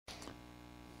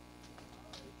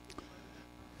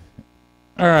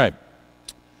All right.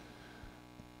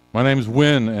 My name is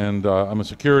Winn, and I'm a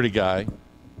security guy.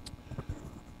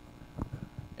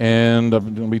 And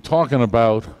I'm going to be talking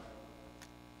about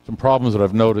some problems that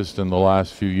I've noticed in the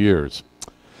last few years.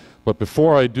 But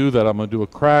before I do that, I'm going to do a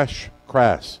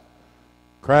crass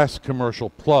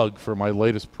commercial plug for my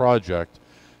latest project,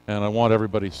 and I want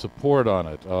everybody's support on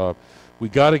it. We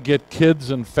got to get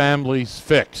kids and families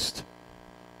fixed.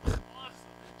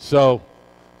 So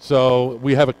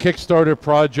we have a Kickstarter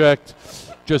project.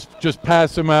 Just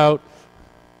pass them out.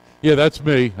 Yeah, that's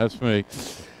me.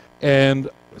 And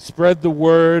spread the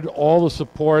word, all the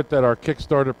support that our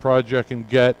Kickstarter project can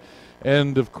get.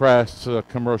 End of crass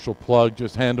commercial plug.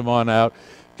 Just hand them on out.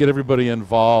 Get everybody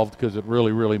involved because it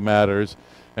really, really matters.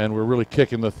 And we're really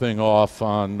kicking the thing off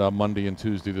on Monday and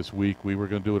Tuesday this week. We were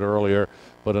going to do it earlier,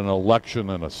 but an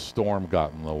election and a storm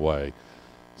got in the way.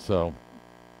 So,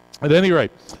 at any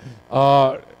rate,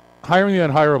 hiring the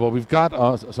unhireable, we've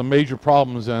got some major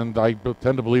problems, and I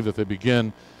tend to believe that they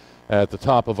begin at the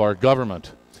top of our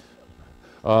government.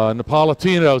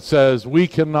 Napolitano says, we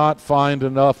cannot find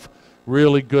enough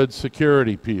really good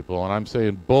security people, and I'm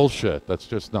saying bullshit. That's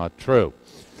just not true.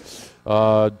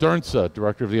 Dernsa,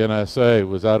 director of the NSA,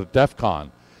 was out at DEF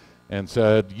CON and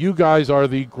said, you guys are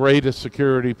the greatest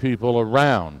security people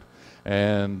around.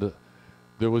 And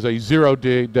there was a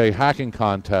zero-day hacking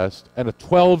contest, and a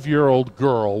 12-year-old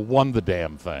girl won the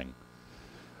damn thing.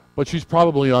 But she's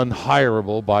probably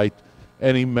unhireable by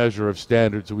any measure of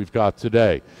standards that we've got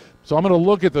today. So I'm going to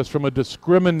look at this from a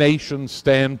discrimination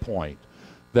standpoint,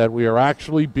 that we are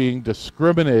actually being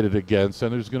discriminated against,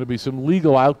 and there's going to be some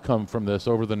legal outcome from this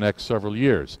over the next several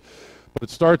years. But it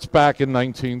starts back in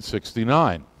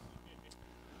 1969.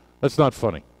 That's not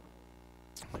funny.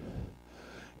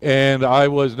 And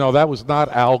no, that was not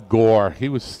Al Gore. He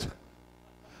was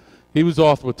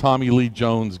off with Tommy Lee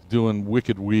Jones doing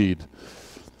wicked weed.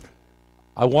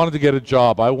 I wanted to get a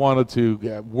job. I wanted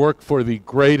to work for the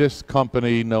greatest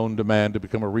company known to man, to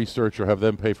become a researcher, have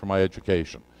them pay for my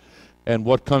education. And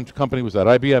what company was that?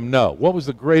 IBM? No. What was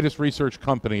the greatest research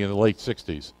company in the late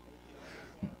 60s?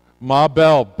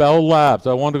 Bell Labs.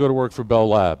 I wanted to go to work for Bell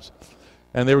Labs.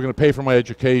 And they were going to pay for my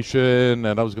education,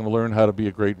 and I was going to learn how to be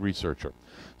a great researcher.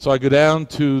 So I go down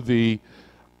to the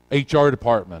HR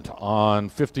department on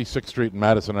 56th Street and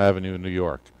Madison Avenue in New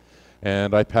York.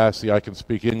 And I pass the I can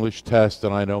speak English test,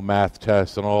 and I know math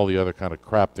test, and all the other kind of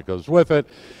crap that goes with it.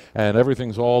 And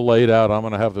everything's all laid out. I'm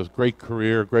going to have this great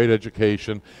career, great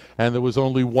education. And there was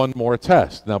only one more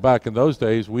test. Now, back in those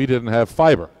days, we didn't have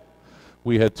fiber.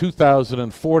 We had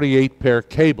 2,048 pair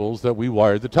cables that we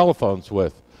wired the telephones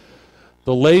with.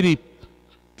 The lady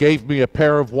gave me a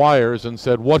pair of wires and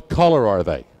said, what color are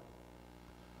they?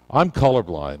 I'm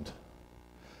colorblind.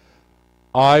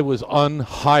 I was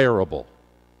unhireable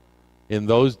in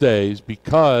those days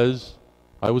because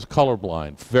I was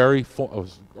colorblind. It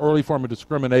was an early form of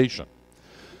discrimination.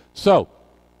 So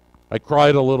I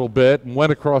cried a little bit and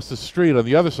went across the street on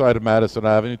the other side of Madison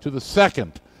Avenue to the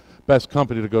second best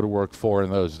company to go to work for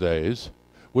in those days,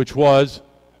 which was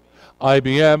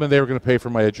IBM, and they were going to pay for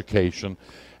my education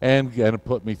and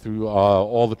put me through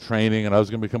all the training, and I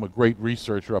was going to become a great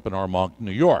researcher up in Armonk,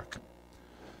 New York.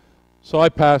 So I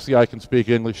passed the I can speak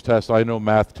English test, I know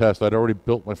math test, I'd already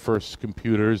built my first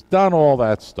computers, done all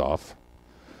that stuff.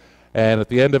 And at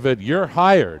the end of it, you're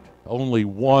hired. Only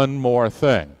one more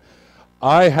thing.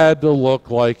 I had to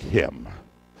look like him.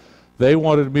 They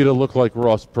wanted me to look like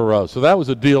Ross Perot, so that was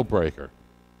a deal breaker.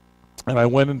 And I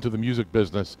went into the music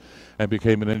business and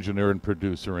became an engineer and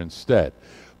producer instead.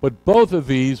 But both of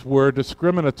these were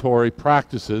discriminatory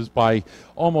practices by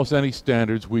almost any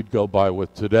standards we'd go by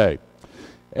with today.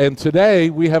 And today,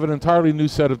 we have an entirely new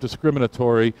set of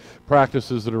discriminatory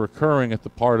practices that are occurring at the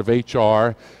part of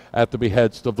HR at the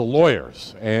behest of the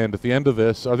lawyers. And at the end of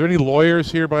this, are there any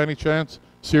lawyers here by any chance?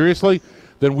 Seriously?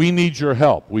 Then we need your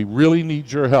help. We really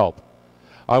need your help.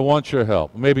 I want your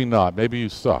help. Maybe not. Maybe you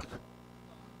suck.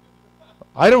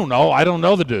 I don't know. I don't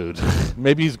know the dude.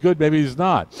 Maybe he's good, maybe he's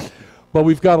not. But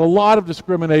we've got a lot of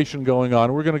discrimination going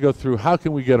on. We're going to go through how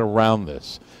can we get around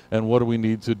this and what do we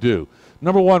need to do.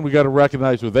 Number one, we got to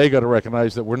recognize, or they got to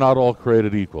recognize, that we're not all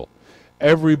created equal.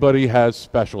 Everybody has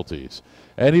specialties.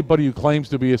 Anybody who claims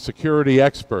to be a security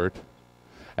expert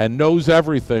and knows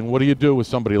everything, what do you do with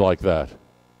somebody like that?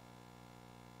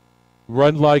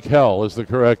 Run like hell is the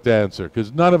correct answer,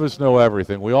 because none of us know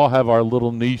everything. We all have our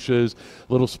little niches,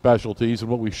 little specialties, and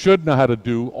what we should know how to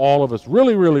do, all of us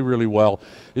really, really, really well,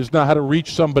 is know how to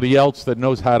reach somebody else that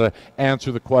knows how to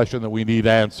answer the question that we need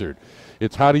answered.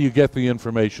 It's how do you get the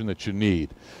information that you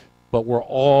need. But we're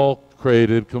all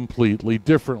created completely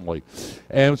differently.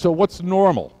 And so what's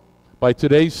normal? By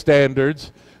today's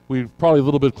standards, we're probably a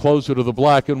little bit closer to the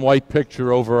black and white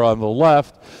picture over on the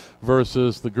left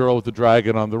versus the girl with the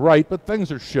dragon on the right, but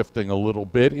things are shifting a little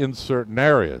bit in certain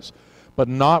areas, but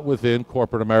not within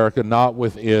corporate America, not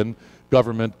within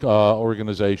government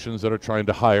organizations that are trying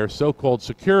to hire so-called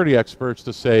security experts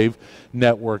to save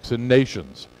networks and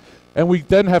nations. And we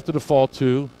then have to default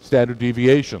to standard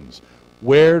deviations.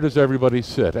 Where does everybody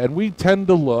sit? And we tend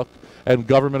to look, and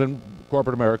government and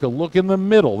corporate America look in the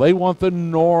middle. They want the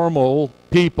normal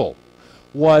people,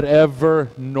 whatever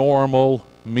normal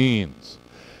means.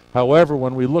 However,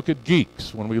 when we look at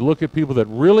geeks, when we look at people that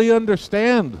really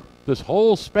understand this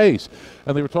whole space,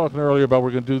 and they were talking earlier about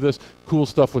we're going to do this cool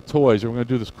stuff with toys, or we're going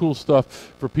to do this cool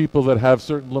stuff for people that have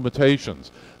certain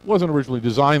limitations. It wasn't originally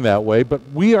designed that way, but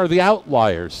we are the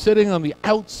outliers sitting on the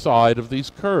outside of these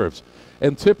curves,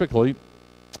 and typically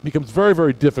it becomes very,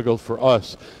 very difficult for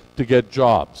us to get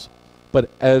jobs. But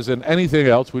as in anything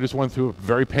else, we just went through a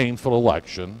very painful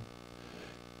election.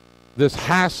 This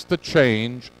has to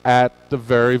change at the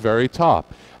very, very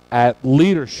top, at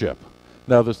leadership.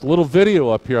 Now, this little video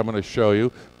up here I'm going to show you,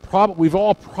 we've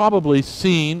all probably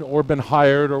seen or been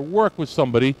hired or worked with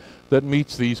somebody that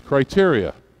meets these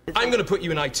criteria. I'm going to put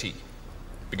you in IT,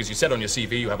 because you said on your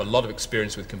CV you have a lot of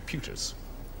experience with computers.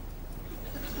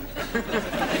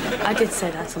 I did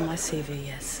say that on my CV,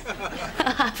 yes.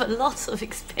 I have a lot of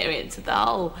experience with the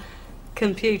whole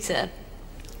computer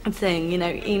thing, you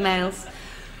know, emails,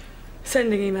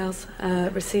 sending emails,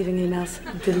 receiving emails,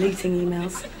 deleting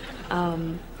emails.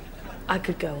 I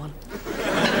could go on.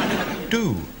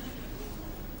 Do?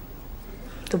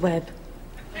 The web,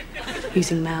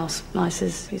 using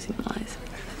mices, using mice,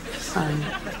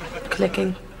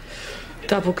 clicking,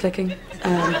 double-clicking,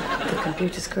 the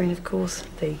computer screen, of course,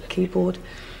 the keyboard,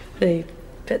 the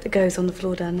bit that goes on the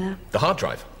floor down there. The hard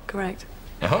drive? Correct.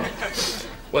 Uh-huh.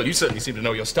 Well, you certainly seem to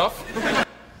know your stuff.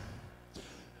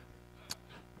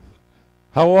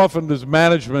 How often does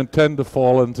management tend to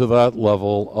fall into that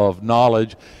level of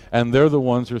knowledge, and they're the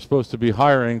ones who are supposed to be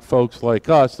hiring folks like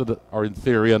us that are, in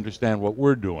theory, understand what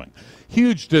we're doing?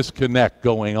 Huge disconnect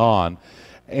going on,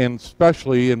 and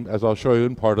especially, as I'll show you,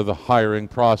 in part of the hiring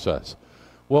process.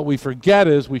 What we forget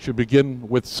is we should begin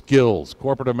with skills.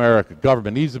 Corporate America,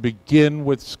 government needs to begin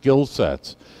with skill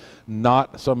sets,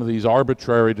 not some of these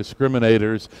arbitrary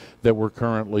discriminators that we're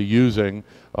currently using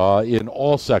in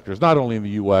all sectors, not only in the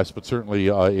US, but certainly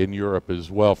in Europe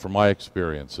as well, from my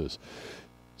experiences.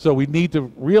 So we need to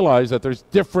realize that there's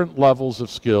different levels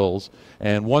of skills,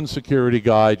 and one security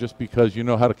guy, just because you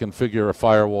know how to configure a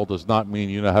firewall does not mean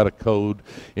you know how to code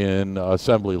in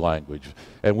assembly language.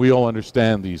 And we all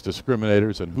understand these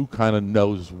discriminators and who kind of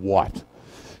knows what.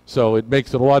 So it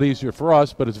makes it a lot easier for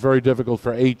us, but it's very difficult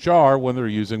for HR when they're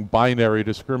using binary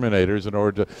discriminators in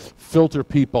order to filter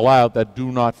people out that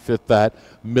do not fit that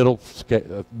middle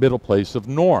place of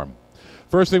norm.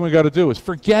 First thing we got to do is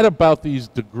forget about these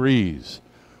degrees.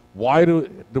 Why do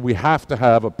we have to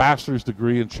have a bachelor's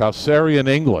degree in Chaucerian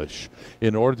English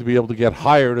in order to be able to get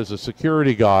hired as a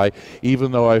security guy,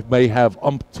 even though I may have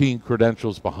umpteen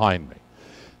credentials behind me?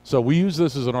 So we use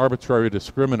this as an arbitrary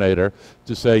discriminator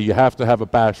to say you have to have a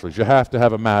bachelor's, you have to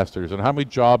have a master's, and how many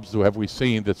jobs have we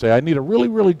seen that say I need a really,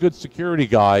 really good security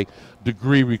guy,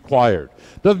 degree required?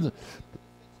 Doesn't.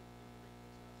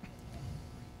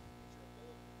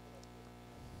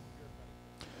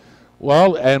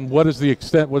 Well, and what is the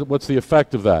extent, what's the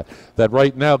effect of that? That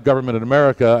right now government in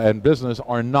America and business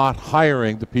are not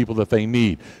hiring the people that they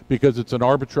need because it's an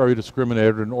arbitrary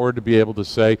discriminator in order to be able to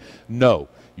say, no,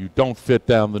 you don't fit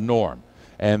down the norm.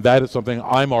 And that is something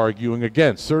I'm arguing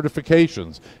against.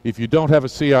 Certifications. If you don't have a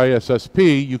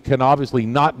CISSP, you can obviously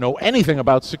not know anything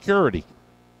about security.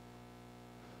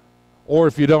 Or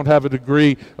if you don't have a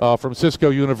degree from Cisco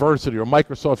University or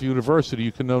Microsoft University,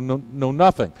 you can know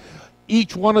nothing.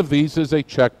 Each one of these is a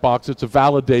checkbox. It's a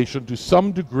validation to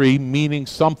some degree, meaning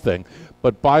something,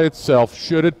 but by itself,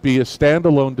 should it be a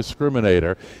standalone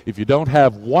discriminator? If you don't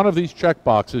have one of these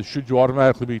checkboxes, should you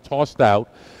automatically be tossed out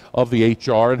of the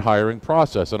HR and hiring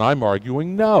process? And I'm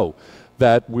arguing no,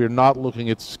 that we're not looking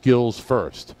at skills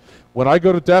first. When I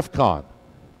go to DEF CON,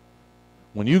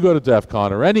 when you go to DEF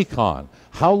CON or any con,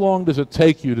 how long does it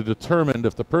take you to determine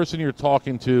if the person you're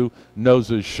talking to knows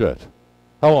his shit?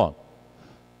 How long?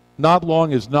 Not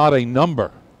long is not a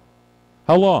number.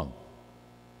 How long?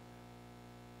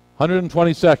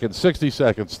 120 seconds, 60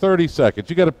 seconds, 30 seconds.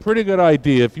 You got a pretty good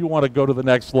idea if you want to go to the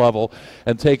next level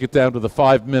and take it down to the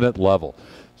 5-minute level.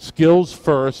 Skills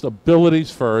first, abilities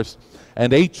first,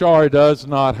 And HR does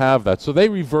not have that. So they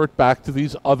revert back to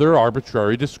these other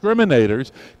arbitrary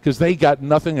discriminators because they got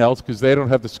nothing else, because they don't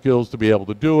have the skills to be able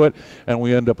to do it, and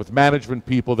we end up with management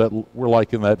people that were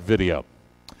like in that video.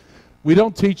 We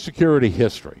don't teach security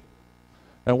history.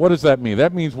 And what does that mean?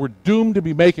 That means we're doomed to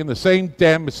be making the same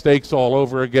damn mistakes all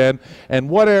over again. And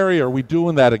what area are we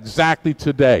doing that exactly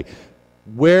today?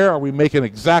 Where are we making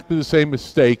exactly the same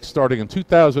mistakes starting in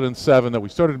 2007 that we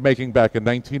started making back in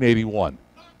 1981?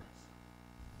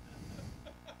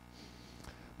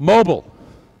 Mobile.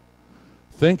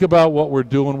 Think about what we're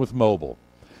doing with mobile.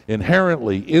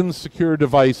 Inherently insecure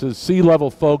devices,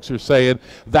 C-level folks are saying,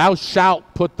 thou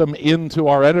shalt put them into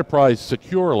our enterprise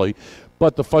securely,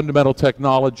 but the fundamental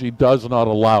technology does not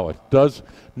allow it, does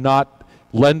not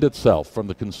lend itself from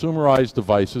the consumerized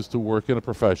devices to work in a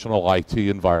professional IT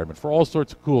environment for all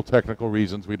sorts of cool technical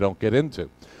reasons we don't get into.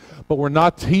 But we're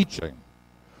not teaching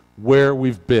where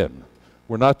we've been.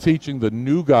 We're not teaching the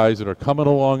new guys that are coming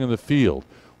along in the field.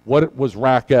 What was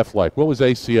RACF like? What was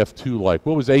ACF2 like?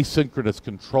 What was asynchronous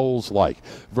controls like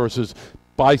versus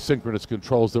bisynchronous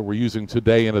controls that we're using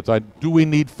today in a time? Do we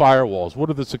need firewalls? What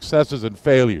are the successes and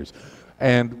failures?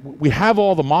 And we have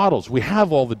all the models, we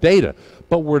have all the data,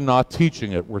 but we're not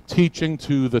teaching it. We're teaching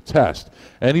to the test.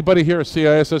 Anybody here a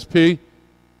CISSP?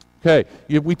 Okay,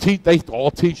 they all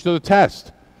teach to the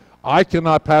test. I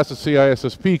cannot pass a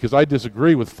CISSP because I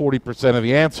disagree with 40% of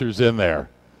the answers in there.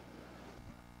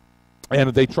 And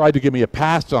they tried to give me a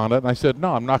pass on it, and I said,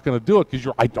 no, I'm not going to do it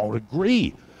because I don't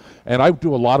agree. And I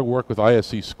do a lot of work with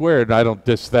ISC squared, and I don't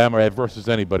diss them or versus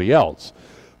anybody else.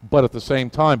 But at the same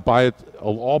time,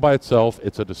 all by itself,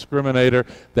 it's a discriminator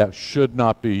that should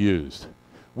not be used.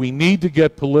 We need to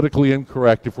get politically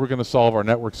incorrect if we're going to solve our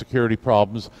network security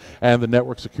problems and the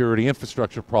network security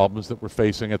infrastructure problems that we're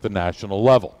facing at the national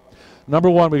level. Number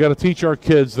one, we got to teach our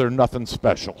kids they're nothing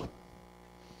special.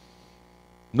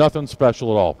 Nothing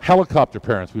special at all. Helicopter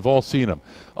parents, we've all seen them.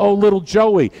 Oh, little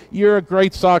Joey, you're a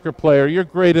great soccer player, you're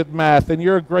great at math, and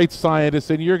you're a great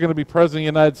scientist, and you're going to be president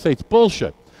of the United States.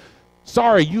 Bullshit.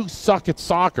 Sorry, you suck at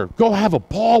soccer. Go have a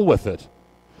ball with it.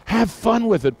 Have fun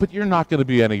with it, but you're not going to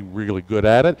be any really good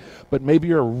at it. But maybe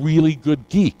you're a really good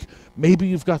geek. Maybe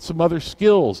you've got some other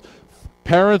skills.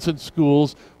 Parents and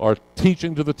schools are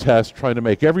teaching to the test, trying to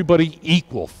make everybody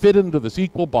equal, fit into this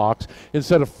equal box,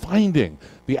 instead of finding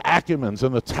the acumens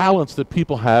and the talents that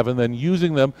people have and then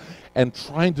using them and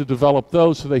trying to develop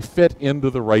those so they fit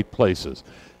into the right places.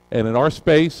 And in our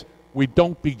space, we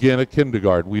don't begin at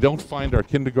kindergarten. We don't find our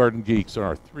kindergarten geeks and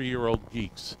our 3-year-old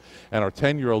geeks and our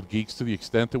 10-year-old geeks to the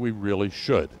extent that we really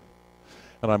should.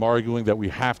 And I'm arguing that we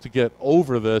have to get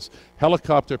over this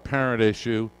helicopter parent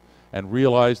issue and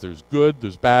realize there's good,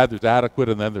 there's bad, there's adequate,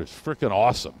 and then there's frickin'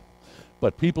 awesome.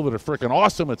 But people that are frickin'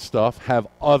 awesome at stuff have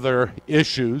other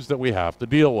issues that we have to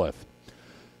deal with.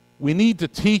 We need to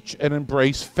teach and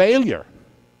embrace failure.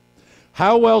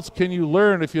 How else can you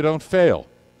learn if you don't fail?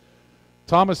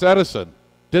 Thomas Edison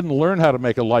didn't learn how to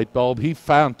make a light bulb. He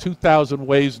found 2,000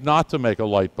 ways not to make a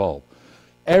light bulb.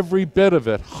 Every bit of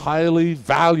it highly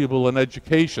valuable in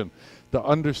education to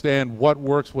understand what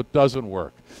works, what doesn't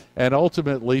work. And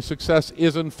ultimately, success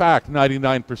is in fact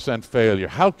 99% failure.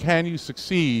 How can you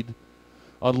succeed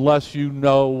unless you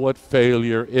know what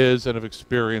failure is and have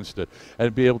experienced it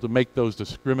and be able to make those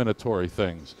discriminatory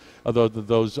things,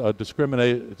 those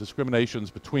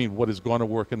discriminations between what is going to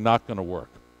work and not going to work.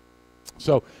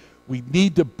 So we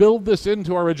need to build this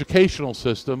into our educational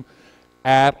system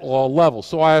at all levels.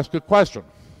 So I ask a question.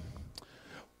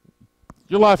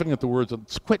 You're laughing at the words.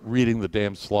 Let's quit reading the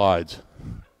damn slides.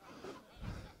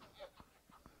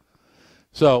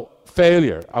 So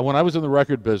failure. When I was in the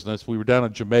record business, we were down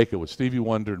in Jamaica with Stevie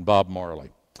Wonder and Bob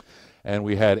Marley. And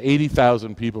we had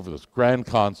 80,000 people for this grand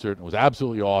concert. It was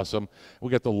absolutely awesome. We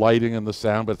got the lighting and the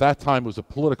sound. But at that time, it was a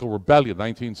political rebellion,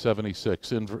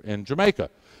 1976, in Jamaica.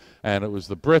 And it was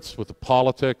the Brits with the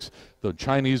politics, the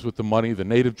Chinese with the money, the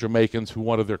native Jamaicans who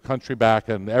wanted their country back,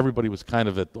 and everybody was kind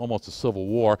of at almost a civil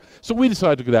war. So we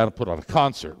decided to go down and put on a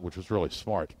concert, which was really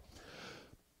smart.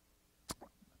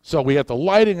 So we had the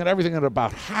lighting and everything, and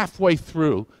about halfway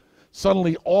through,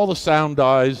 suddenly all the sound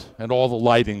dies and all the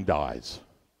lighting dies.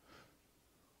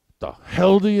 What the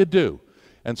hell do you do?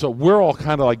 And so we're all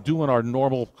kind of like doing our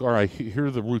normal, all right, here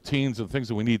are the routines and things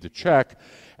that we need to check.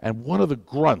 And one of the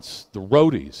grunts, the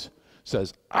roadies,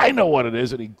 says, I know what it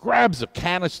is. And he grabs a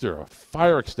canister, a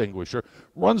fire extinguisher,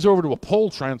 runs over to a pole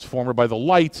transformer by the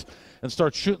lights and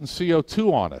starts shooting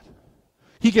CO2 on it.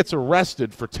 He gets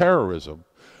arrested for terrorism,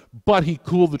 but he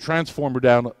cooled the transformer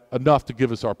down enough to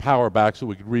give us our power back so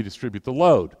we could redistribute the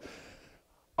load.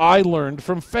 I learned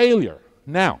from failure.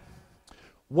 Now,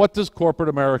 what does corporate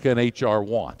America and HR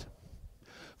want?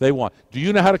 They want, do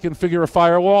you know how to configure a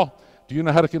firewall? Do you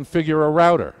know how to configure a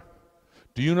router?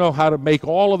 Do you know how to make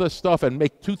all of this stuff and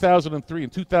make 2003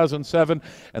 and 2007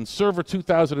 and Server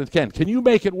 2010? Can you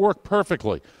make it work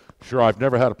perfectly? Sure, I've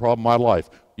never had a problem in my life.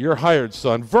 You're hired,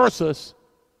 son. Versus,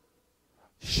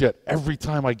 shit, every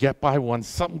time I get by one,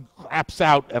 something craps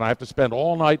out and I have to spend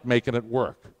all night making it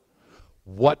work.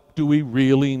 What do we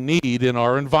really need in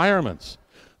our environments?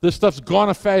 This stuff's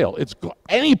gonna fail.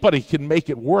 Anybody can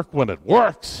make it work when it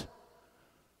works.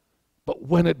 But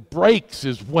when it breaks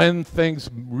is when things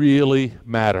really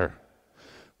matter.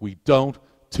 We don't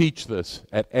teach this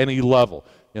at any level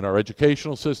in our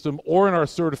educational system or in our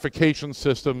certification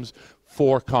systems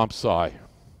for comp sci.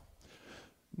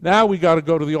 Now we got to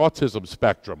go to the autism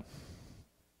spectrum.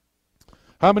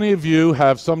 How many of you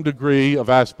have some degree of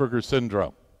Asperger's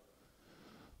syndrome?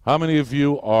 How many of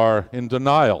you are in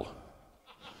denial?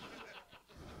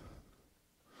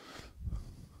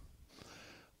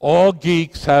 All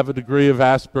geeks have a degree of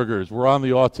Asperger's. We're on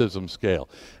the autism scale.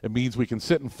 It means we can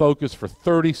sit and focus for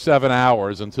 37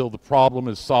 hours until the problem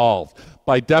is solved.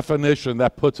 By definition,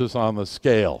 that puts us on the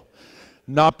scale.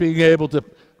 Not being able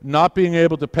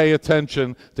to pay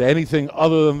attention to anything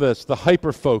other than this, the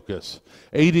hyperfocus,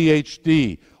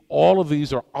 ADHD, all of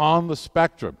these are on the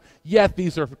spectrum. Yet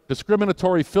these are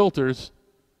discriminatory filters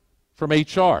from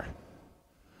HR.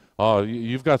 Oh,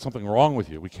 you've got something wrong with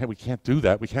you. We can't do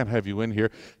that. We can't have you in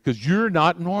here because you're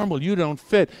not normal. You don't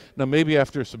fit. Now, maybe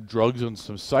after some drugs and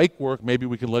some psych work, maybe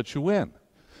we can let you in.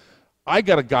 I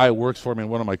got a guy who works for me in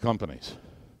one of my companies.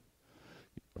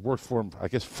 I've worked for him, I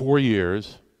guess, 4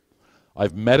 years.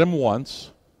 I've met him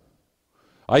once.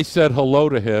 I said hello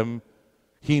to him.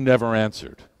 He never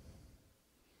answered.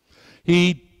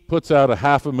 He puts out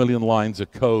 500,000 lines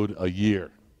of code a year.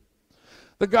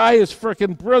 The guy is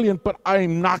frickin' brilliant, but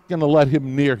I'm not going to let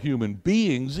him near human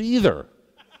beings either.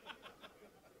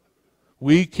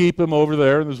 We keep him over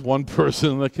there, and there's one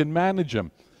person that can manage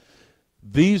him.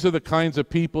 These are the kinds of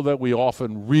people that we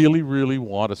often really, really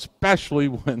want, especially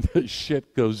when the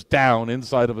shit goes down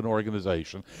inside of an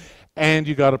organization, and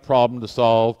you got a problem to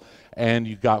solve, and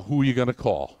you got who you're going to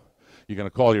call. You're going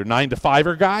to call your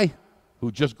 9-to-5er guy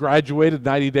who just graduated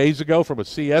 90 days ago from a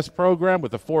CS program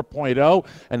with a 4.0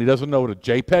 and he doesn't know what a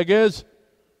JPEG is?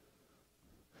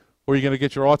 Or you're going to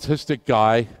get your autistic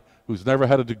guy who's never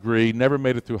had a degree, never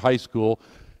made it through high school,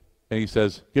 and he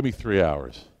says, give me 3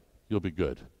 hours, you'll be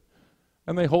good.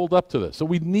 And they hold up to this. So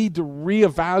we need to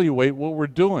reevaluate what we're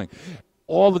doing.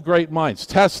 All the great minds,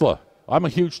 Tesla, I'm a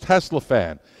huge Tesla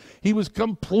fan. He was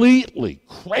completely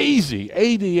crazy,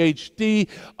 ADHD,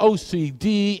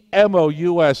 OCD,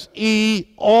 MOUSE,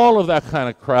 all of that kind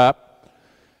of crap,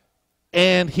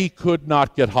 and he could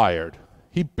not get hired.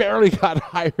 He barely got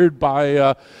hired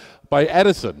by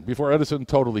Edison before Edison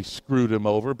totally screwed him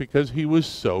over because he was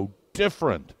so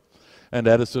different. And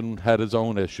Edison had his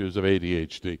own issues of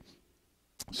ADHD.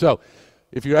 So,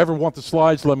 if you ever want the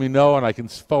slides, let me know, and I can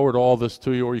forward all this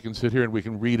to you, or you can sit here and we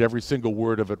can read every single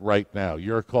word of it right now.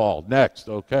 Your call. Next.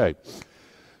 Okay.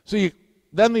 So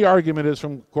then the argument is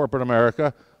from corporate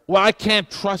America, well, I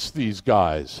can't trust these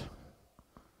guys.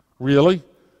 Really?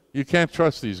 You can't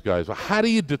trust these guys. Well, how do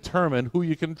you determine who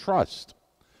you can trust?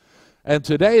 And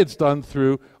today it's done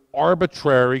through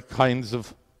arbitrary kinds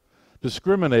of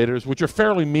discriminators, which are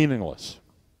fairly meaningless.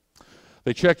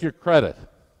 They check your credit.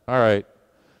 All right.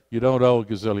 You don't owe $1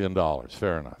 gazillion.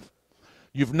 Fair enough.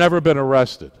 You've never been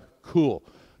arrested. Cool.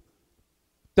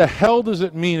 The hell does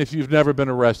it mean if you've never been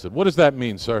arrested? What does that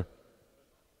mean, sir?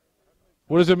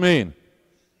 What does it mean?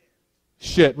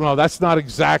 Shit. No, that's not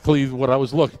exactly what I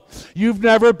was looking. You've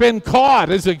never been caught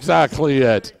is exactly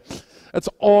it. That's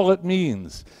all it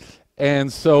means.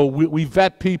 And so we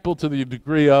vet people to the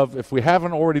degree of, if we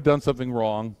haven't already done something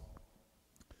wrong,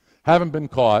 haven't been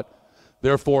caught,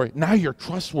 therefore, now you're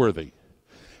trustworthy.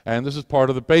 And this is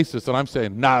part of the basis, and I'm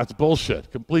saying, nah, it's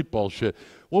bullshit, complete bullshit.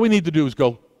 What we need to do is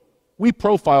we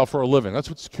profile for a living.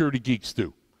 That's what security geeks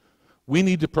do. We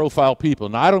need to profile people.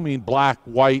 Now, I don't mean black,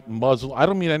 white, Muslim. I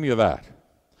don't mean any of that.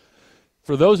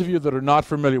 For those of you that are not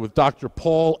familiar with Dr.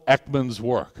 Paul Ekman's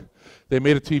work, they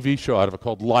made a TV show out of it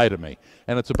called Lie to Me,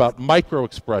 and it's about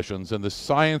micro-expressions, and the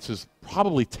science is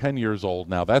probably 10 years old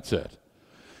now. That's it.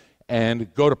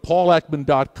 And go to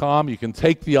paulekman.com. You can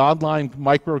take the online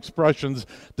micro-expressions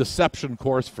deception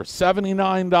course for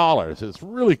 $79. It's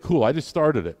really cool. I just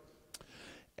started it.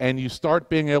 And you start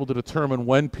being able to determine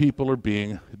when people are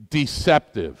being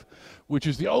deceptive, which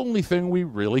is the only thing we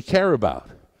really care about.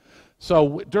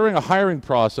 So during a hiring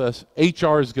process,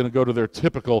 HR is going to go to their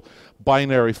typical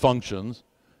binary functions,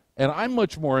 and I'm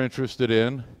much more interested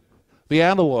in the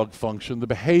analog function, the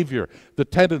behavior, the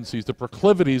tendencies, the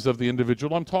proclivities of the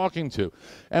individual I'm talking to.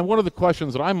 And one of the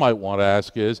questions that I might want to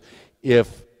ask is,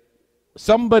 if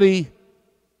somebody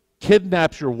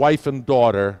kidnaps your wife and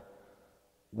daughter,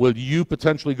 will you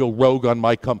potentially go rogue on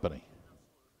my company?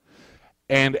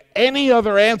 And any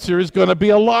other answer is going to be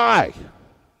a lie.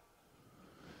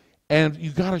 And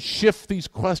you got to shift these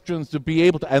questions to be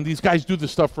able to, and these guys do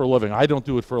this stuff for a living. I don't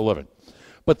do it for a living.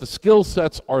 But the skill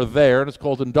sets are there, and it's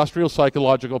called industrial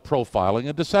psychological profiling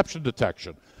and deception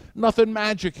detection. Nothing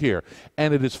magic here.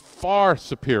 And it is far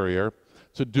superior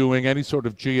to doing any sort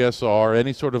of GSR,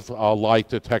 any sort of lie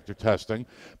detector testing,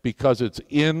 because it's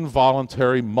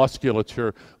involuntary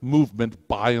musculature movement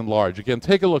by and large. Again,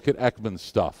 take a look at Ekman's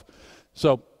stuff.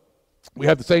 So we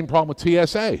have the same problem with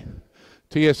TSA.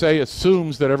 TSA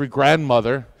assumes that every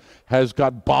grandmother has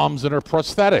got bombs in her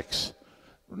prosthetics.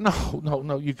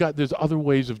 No, there's other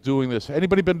ways of doing this.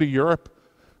 Anybody been to Europe?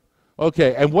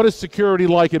 Okay, and what is security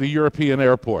like at a European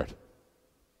airport?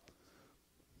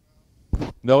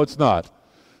 No, it's not.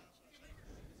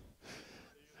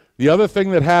 The other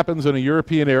thing that happens in a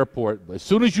European airport, as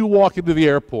soon as you walk into the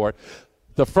airport,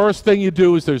 the first thing you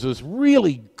do is there's this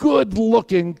really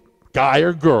good-looking guy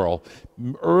or girl,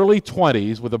 early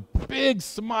 20s, with a big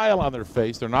smile on their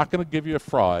face. They're not going to give you a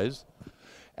fries.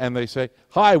 And they say,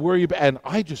 "Hi, where are you?" And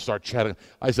I just start chatting.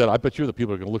 I said, "I bet you the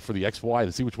people are going to look for the XY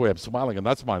to see which way I'm smiling, and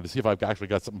that's mine, to see if I've actually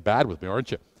got something bad with me,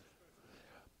 aren't you?"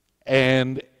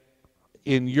 And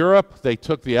in Europe, they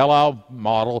took the El Al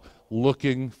model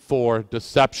looking for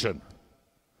deception.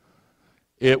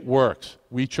 It works.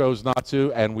 We chose not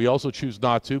to, and we also choose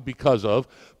not to because of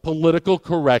political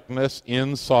correctness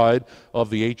inside of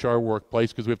the HR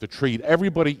workplace, because we have to treat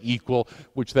everybody equal,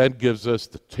 which then gives us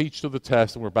the teach to the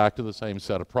test, and we're back to the same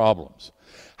set of problems.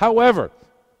 However,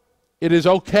 it is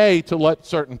okay to let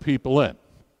certain people in.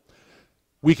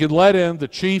 We can let in the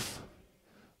chief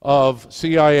of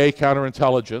CIA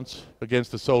counterintelligence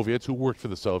against the Soviets, who worked for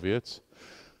the Soviets,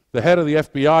 the head of the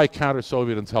FBI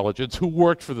counter-Soviet intelligence, who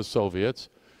worked for the Soviets,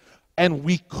 and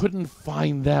we couldn't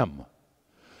find them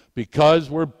because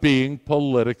we're being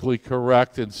politically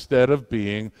correct instead of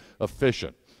being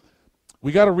efficient.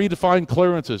 We got to redefine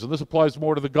clearances, and this applies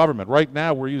more to the government. Right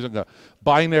now, we're using a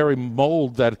binary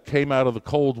mold that came out of the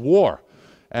Cold War.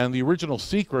 And the original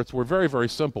secrets were very, very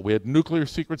simple. We had nuclear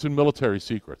secrets and military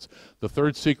secrets. The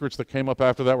third secrets that came up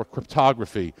after that were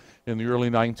cryptography in the early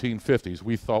 1950s.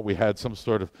 We thought we had some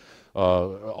sort of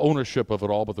ownership of it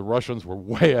all, but the Russians were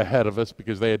way ahead of us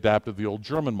because they adapted the old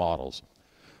German models.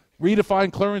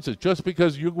 Redefine clearances. Just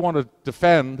because you want to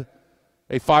defend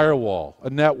a firewall, a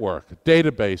network, a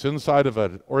database inside of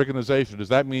an organization, does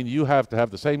that mean you have to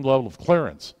have the same level of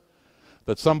clearance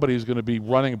that somebody who's going to be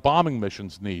running bombing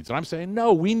missions needs? And I'm saying,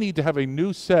 no, we need to have a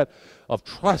new set of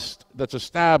trust that's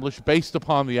established based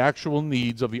upon the actual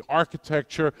needs of the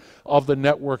architecture of the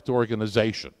networked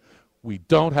organization. We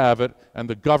don't have it, and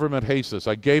the government hates this.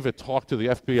 I gave a talk to the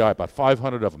FBI, about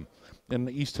 500 of them, in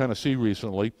East Tennessee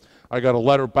recently. I got a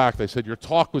letter back. They said, "Your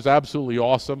talk was absolutely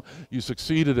awesome. You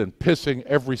succeeded in pissing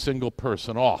every single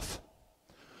person off."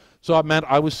 So it meant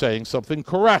I was saying something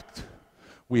correct.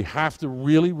 We have to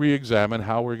really re-examine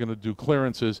how we're going to do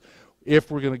clearances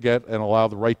if we're going to get and allow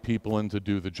the right people in to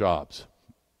do the jobs.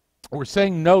 We're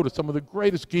saying no to some of the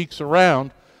greatest geeks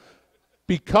around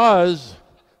because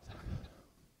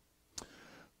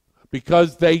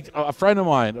a friend of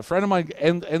mine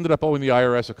ended up owing the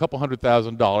IRS a couple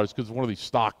 $100,000 because of one of these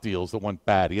stock deals that went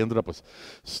bad. He ended up with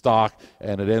stock,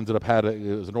 and it ended up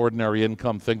it was an ordinary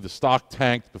income thing. The stock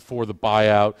tanked before the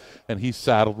buyout, and he's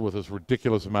saddled with this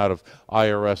ridiculous amount of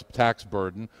IRS tax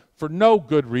burden for no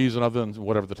good reason other than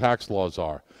whatever the tax laws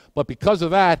are. But because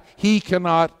of that, he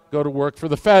cannot go to work for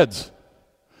the feds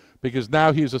because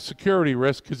now he's a security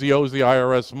risk because he owes the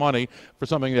IRS money for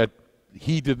something that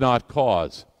he did not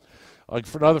cause. Like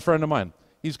for another friend of mine,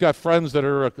 he's got friends that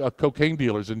are cocaine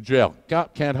dealers in jail.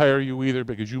 Can't hire you either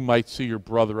because you might see your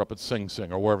brother up at Sing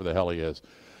Sing or wherever the hell he is.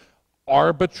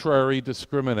 Arbitrary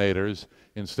discriminators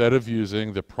instead of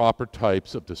using the proper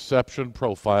types of deception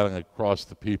profiling across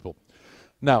the people.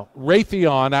 Now,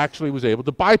 Raytheon actually was able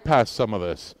to bypass some of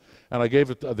this. And I gave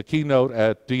it the keynote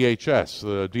at DHS,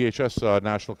 the DHS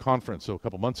National Conference a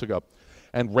couple months ago.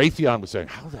 And Raytheon was saying,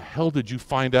 "How the hell did you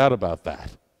find out about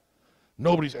that?"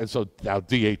 And so now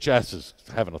DHS is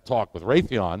having a talk with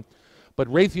Raytheon, but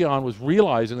Raytheon was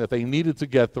realizing that they needed to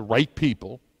get the right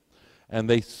people, and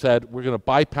they said, we're going to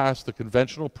bypass the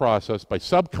conventional process by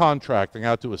subcontracting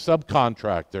out to a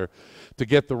subcontractor to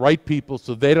get the right people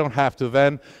so they don't have to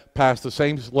then pass the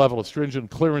same level of stringent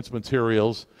clearance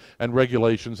materials and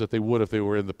regulations that they would if they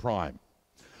were in the prime.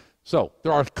 So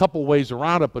there are a couple ways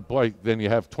around it, but boy, then you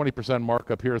have 20%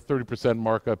 markup here, 30%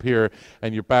 markup here,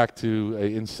 and you're back to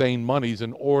insane monies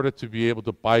in order to be able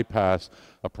to bypass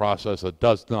a process that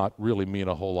does not really mean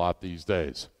a whole lot these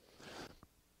days.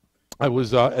 I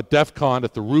was at DEF CON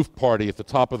at the roof party at the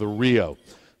top of the Rio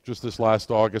just this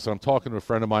last August, and I'm talking to a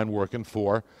friend of mine working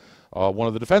for one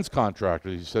of the defense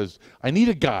contractors. He says, I need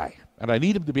a guy, and I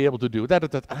need him to be able to do that.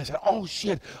 And I said, oh,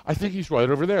 shit, I think he's right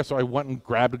over there. So I went and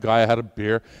grabbed a guy, I had a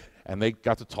beer, and they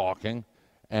got to talking,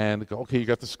 and go, okay, you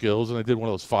got the skills, and I did one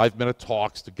of those 5-minute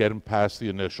talks to get him past the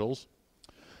initials.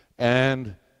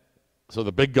 And so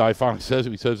the big guy finally says,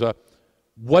 he says,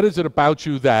 what is it about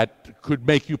you that could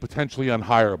make you potentially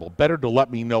unhireable? Better to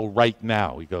let me know right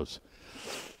now. He goes,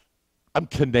 I'm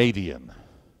Canadian,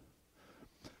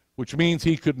 which means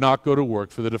he could not go to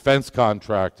work for the defense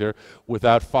contractor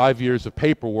without 5 years of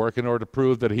paperwork in order to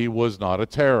prove that he was not a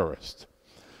terrorist.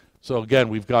 So again,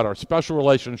 we've got our special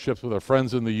relationships with our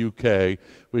friends in the UK.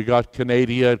 We've got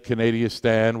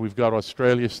Canadianistan. We've got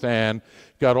Australianistan.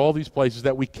 Got all these places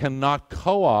that we cannot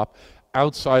co-op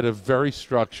outside of very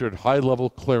structured, high-level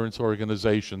clearance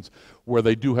organizations where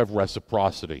they do have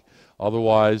reciprocity.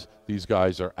 Otherwise, these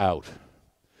guys are out.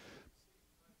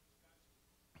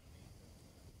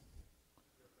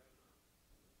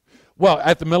 Well,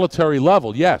 at the military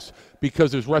level, yes,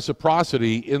 because there's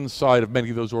reciprocity inside of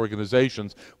many of those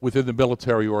organizations within the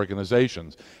military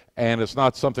organizations. And it's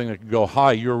not something that can go,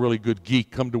 hi, you're a really good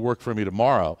geek, come to work for me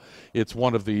tomorrow. It's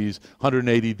one of these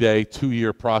 180-day,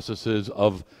 2-year processes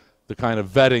of the kind of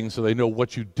vetting so they know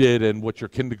what you did and what your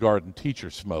kindergarten teacher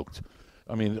smoked.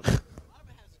 I mean,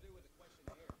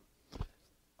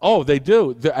 oh, they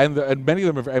do. And many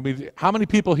of them are, I mean, how many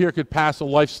people here could pass a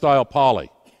lifestyle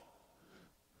poly?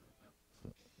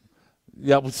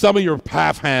 Yeah, well, some of your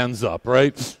half hands up,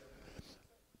 right?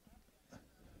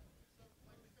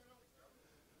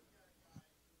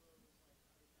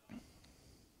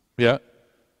 Yeah,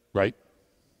 right.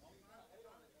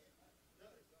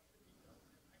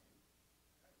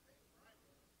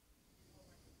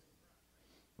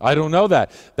 I don't know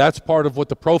that. That's part of what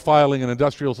the profiling and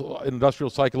industrial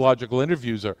psychological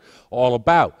interviews are all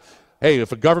about. Hey,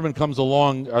 if a government comes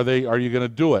along, are you going to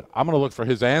do it? I'm going to look for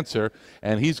his answer,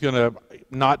 and he's going to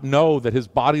not know that his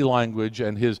body language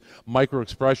and his micro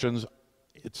expressions,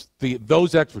 it's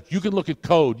those experts. You can look at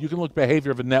code, you can look at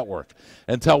behavior of a network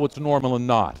and tell what's normal and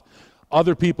not.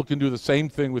 Other people can do the same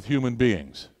thing with human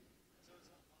beings.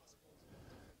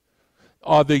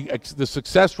 The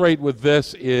success rate with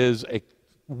this is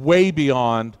way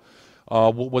beyond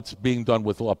what's being done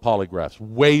with polygraphs,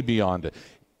 way beyond it.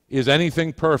 Is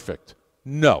anything perfect?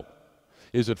 No.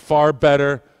 Is it far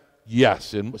better?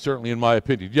 Yes, certainly in my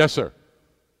opinion. Yes, sir.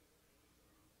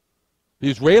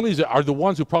 The Israelis are the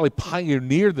ones who probably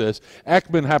pioneered this.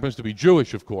 Ekman happens to be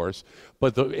Jewish, of course,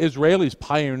 but the Israelis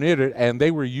pioneered it, and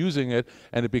they were using it,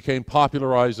 and it became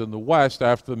popularized in the West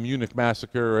after the Munich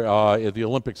massacre at the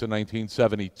Olympics in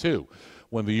 1972,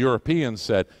 when the Europeans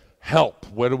said, help,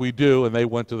 what do we do? And they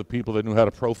went to the people that knew how to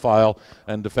profile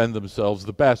and defend themselves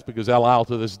the best, because El Al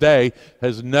to this day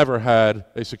has never had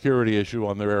a security issue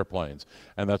on their airplanes,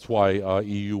 and that's why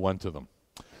EU went to them.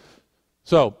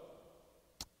 So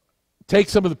take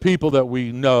some of the people that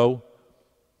we know.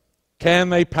 Can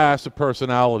they pass a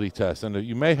personality test? And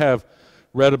you may have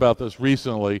read about this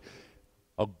recently.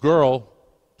 A girl,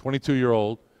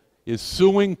 22-year-old, is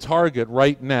suing Target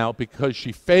right now because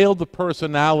she failed the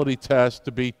personality test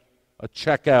to be a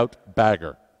checkout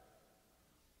bagger.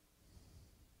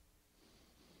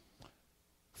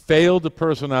 Failed the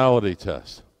personality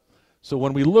test. So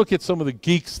when we look at some of the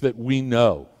geeks that we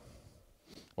know,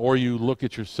 or you look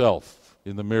at yourself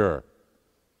in the mirror,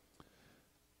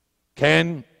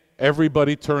 can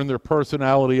everybody turn their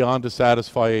personality on to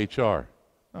satisfy HR?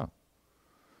 No.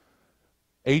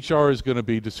 HR is going to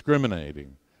be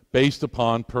discriminating based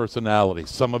upon personality.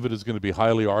 Some of it is going to be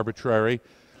highly arbitrary.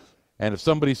 And if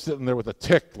somebody's sitting there with a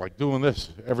tick, like doing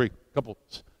this every couple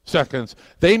seconds,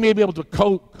 they may be able to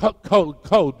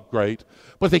code great,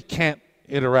 but they can't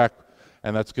interact,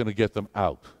 and that's going to get them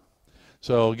out.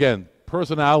 So again,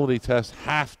 personality tests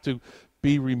have to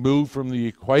be removed from the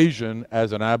equation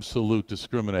as an absolute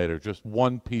discriminator, just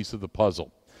one piece of the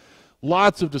puzzle.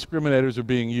 Lots of discriminators are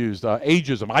being used.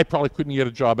 Ageism. I probably couldn't get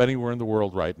a job anywhere in the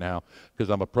world right now because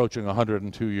I'm approaching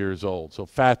 102 years old, so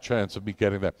fat chance of me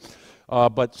getting that.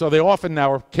 But so they often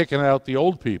now are kicking out the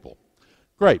old people.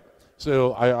 Great.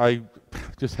 So I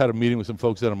just had a meeting with some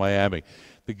folks out of Miami.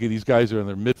 These guys are in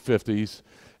their mid-50s,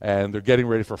 and they're getting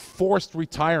ready for forced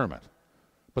retirement.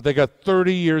 But they got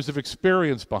 30 years of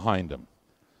experience behind them.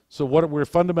 So what we're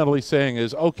fundamentally saying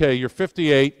is, okay, you're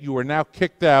 58, you are now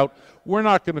kicked out, we're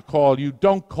not going to call you,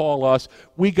 don't call us.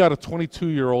 We got a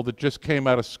 22-year-old that just came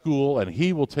out of school, and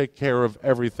he will take care of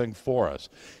everything for us.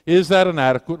 Is that an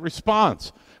adequate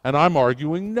response? And I'm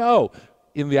arguing no.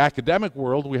 In the academic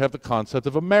world, we have the concept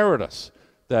of emeritus,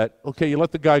 that, okay, you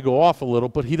let the guy go off a little,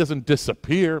 but he doesn't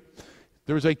disappear.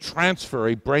 There's a transfer,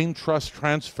 a brain trust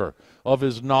transfer of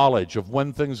his knowledge of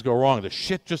when things go wrong. The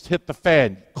shit just hit the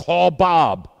fan. Call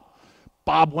Bob.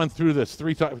 Bob went through this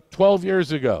 12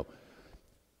 years ago.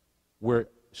 We're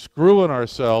screwing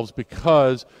ourselves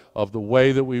because of the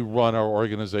way that we run our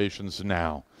organizations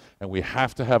now. And we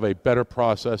have to have a better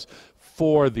process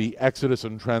for the exodus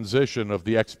and transition of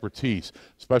the expertise,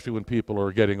 especially when people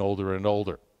are getting older and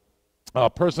older.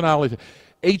 Personality,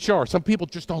 HR, some people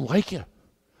just don't like you.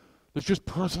 There's just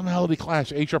personality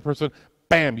clash. HR person,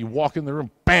 bam, you walk in the room,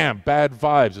 bam, bad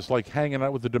vibes. It's like hanging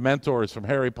out with the Dementors from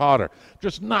Harry Potter.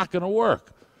 Just not going to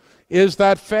work. Is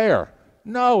that fair?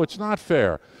 No, it's not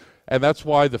fair. And that's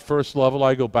why the first level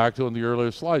I go back to in the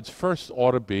earlier slides, first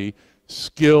ought to be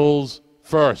skills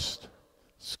first.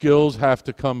 Skills have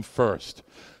to come first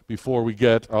before we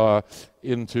get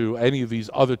into any of these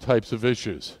other types of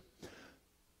issues.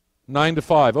 9 to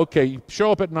 5. Okay, you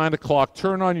show up at 9 o'clock,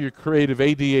 turn on your creative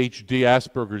ADHD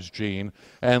Asperger's gene,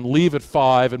 and leave at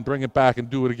 5 and bring it back and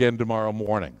do it again tomorrow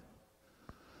morning.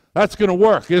 That's going to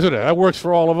work, isn't it? That works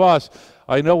for all of us.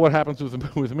 I know what happens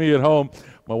with me at home.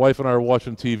 My wife and I are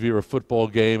watching TV or a football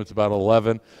game. It's about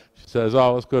 11. She says,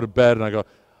 oh, let's go to bed. And I go,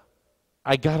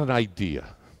 I got an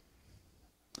idea.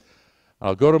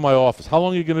 I'll go to my office. How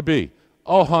long are you going to be?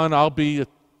 Oh, hon, I'll be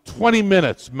 20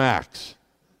 minutes max.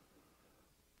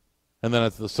 And then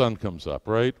as the sun comes up,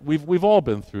 right? We've all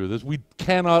been through this. We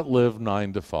cannot live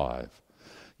 9 to 5.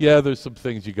 Yeah, there's some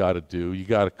things you got to do. You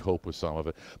got to cope with some of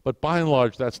it. But by and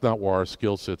large, that's not where our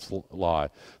skill sets lie.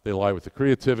 They lie with the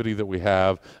creativity that we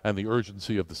have and the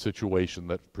urgency of the situation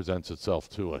that presents itself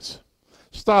to us.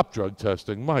 Stop drug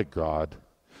testing. My God.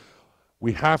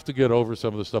 We have to get over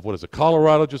some of the stuff. What is it?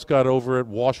 Colorado just got over it.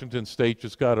 Washington State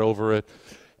just got over it.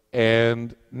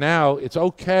 And now it's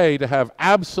okay to have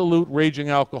absolute raging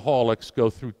alcoholics go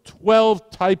through 12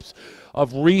 types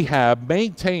of rehab,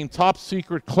 maintain top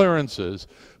secret clearances,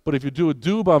 but if you do a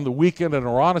doob on the weekend and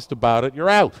are honest about it, you're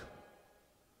out.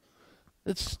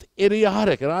 It's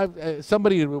idiotic. And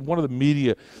somebody in one of the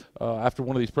media, after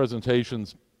one of these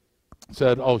presentations,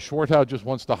 said, oh, Schwartau just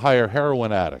wants to hire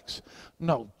heroin addicts.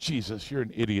 No, Jesus, you're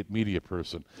an idiot media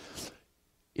person.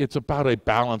 It's about a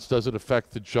balance. Does it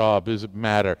affect the job? Does it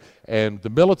matter? And the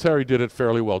military did it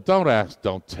fairly well. Don't ask,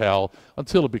 don't tell,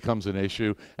 until it becomes an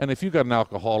issue. And if you've got an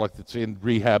alcoholic that's in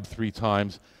rehab 3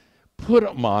 times, put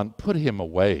him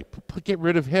away. Get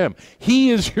rid of him. He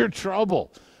is your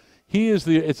trouble.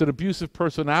 It's an abusive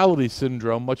personality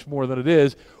syndrome much more than it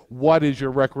is, what is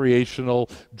your recreational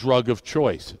drug of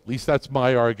choice? At least that's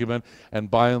my argument.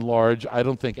 And by and large, I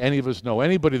don't think any of us know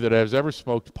anybody that has ever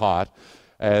smoked pot,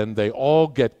 and they all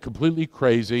get completely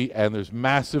crazy, and there's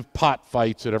massive pot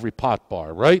fights at every pot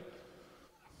bar, right?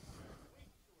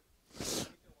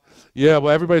 Yeah,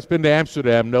 well, everybody that's been to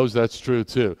Amsterdam knows that's true,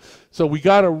 too. So we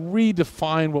got to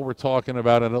redefine what we're talking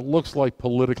about, and it looks like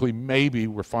politically maybe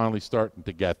we're finally starting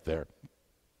to get there.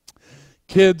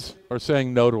 Kids are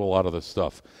saying no to a lot of this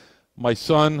stuff. My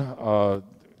son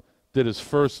did his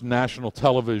first national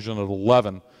television at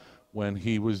 11 when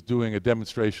he was doing a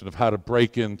demonstration of how to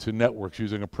break into networks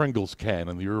using a Pringles can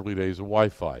in the early days of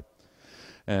Wi-Fi.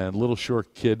 And little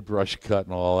short kid, brush cut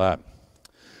and all that.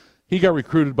 He got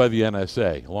recruited by the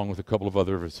NSA, along with a couple of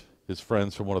other of his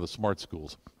friends from one of the smart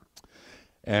schools.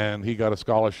 And he got a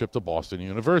scholarship to Boston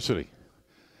University.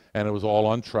 And it was all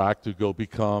on track to go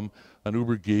become an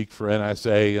uber geek for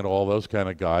NSA and all those kind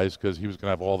of guys, because he was going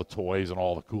to have all the toys and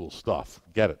all the cool stuff.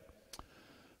 Get it?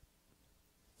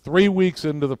 3 weeks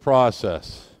into the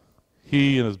process,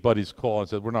 he and his buddies called and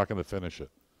said, we're not going to finish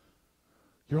it.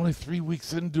 You're only 3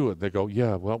 weeks into it. They go,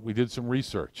 yeah, well, we did some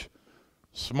research.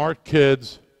 Smart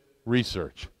kids,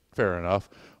 research. Fair enough.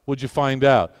 What'd you find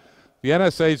out? The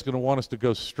NSA is going to want us to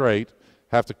go straight,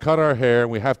 have to cut our hair, and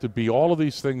we have to be all of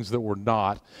these things that we're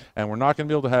not, and we're not going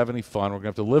to be able to have any fun. We're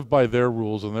going to have to live by their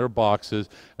rules and their boxes,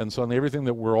 and suddenly everything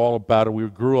that we're all about and we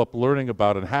grew up learning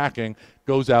about and hacking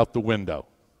goes out the window.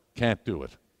 Can't do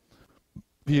it.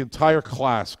 The entire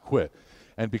class quit.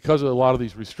 And because of a lot of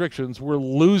these restrictions, we're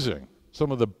losing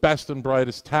some of the best and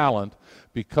brightest talent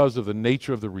because of the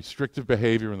nature of the restrictive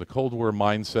behavior and the Cold War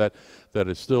mindset that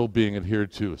is still being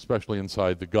adhered to, especially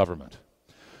inside the government.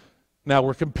 Now,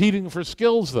 we're competing for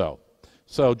skills, though.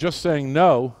 So just saying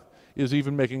no is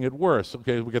even making it worse.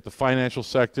 Okay, we got the financial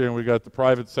sector, and we got the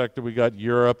private sector, we got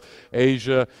Europe,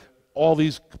 Asia. All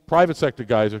these private sector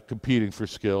guys are competing for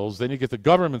skills. Then you get the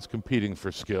governments competing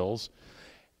for skills.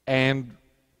 And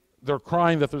they're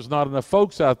crying that there's not enough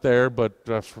folks out there, but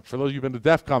for those of you who've been to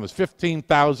DEF CON, there's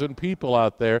 15,000 people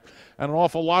out there, and an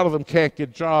awful lot of them can't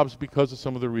get jobs because of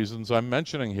some of the reasons I'm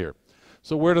mentioning here.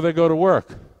 So where do they go to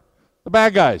work? The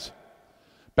bad guys.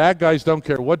 Bad guys don't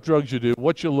care what drugs you do,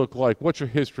 what you look like, what your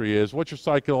history is, what your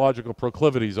psychological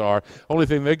proclivities are. Only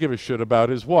thing they give a shit about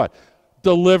is what?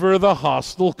 Deliver the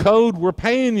hostile code we're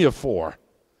paying you for.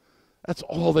 That's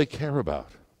all they care about.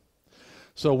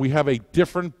 So we have a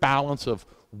different balance of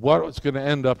what's going to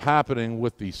end up happening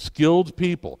with the skilled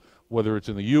people, whether it's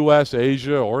in the US,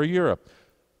 Asia, or Europe.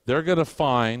 They're going to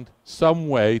find some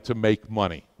way to make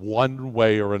money, one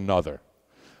way or another.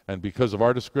 And because of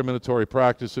our discriminatory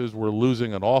practices, we're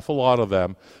losing an awful lot of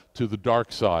them to the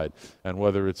dark side. And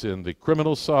whether it's in the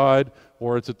criminal side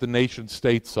or it's at the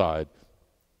nation-state side,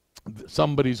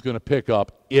 somebody's going to pick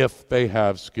up if they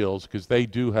have skills, because they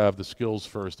do have the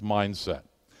skills-first mindset.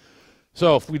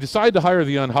 So if we decide to hire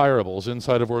the unhirables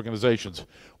inside of organizations,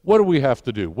 what do we have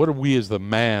to do? What do we as the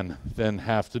man then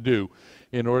have to do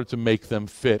in order to make them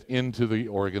fit into the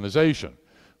organization?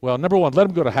 Well, number one, let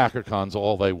them go to HackerCons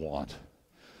all they want.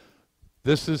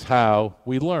 This is how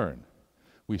we learn.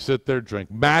 We sit there,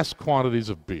 drink mass quantities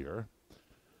of beer,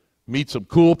 meet some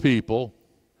cool people,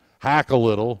 hack a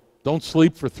little, don't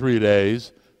sleep for 3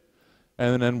 days,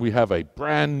 and then we have a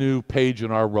brand new page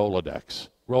in our Rolodex.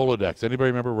 Rolodex. Anybody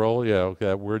remember Rolodex? Yeah, okay,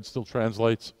 that word still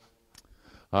translates.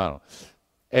 I don't know.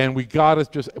 And we got to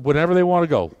just, whenever they want to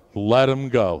go, let them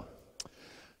go.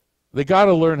 They got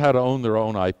to learn how to own their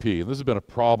own IP. And this has been a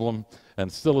problem,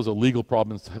 and still is a legal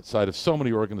problem inside of so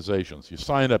many organizations. You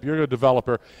sign up, you're a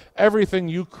developer, everything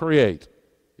you create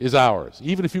is ours.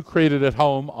 Even if you create it at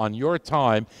home on your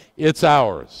time, it's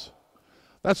ours.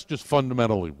 That's just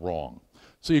fundamentally wrong.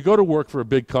 So you go to work for a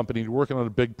big company, you're working on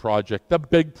a big project, the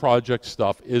big project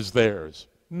stuff is theirs.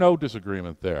 No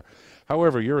disagreement there.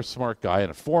 However, you're a smart guy,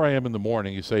 and at 4 a.m. in the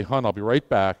morning you say, "Hun, I'll be right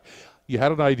back." You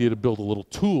had an idea to build a little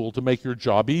tool to make your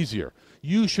job easier.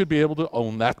 You should be able to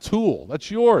own that tool.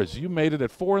 That's yours. You made it at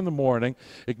 4 in the morning,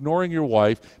 ignoring your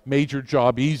wife, made your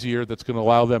job easier. That's going to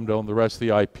allow them to own the rest of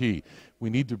the IP. We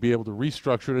need to be able to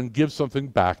restructure it and give something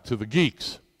back to the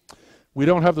geeks. We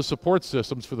don't have the support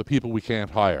systems for the people we can't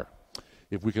hire.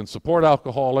 If we can support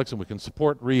alcoholics, and we can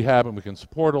support rehab, and we can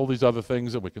support all these other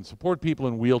things, and we can support people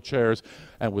in wheelchairs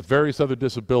and with various other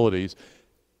disabilities,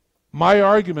 my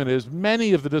argument is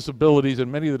many of the disabilities and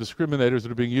many of the discriminators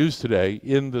that are being used today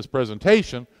in this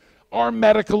presentation are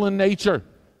medical in nature.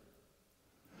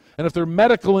 And if they're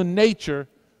medical in nature,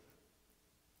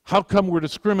 how come we're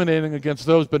discriminating against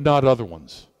those but not other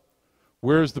ones?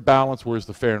 Where's the balance? Where's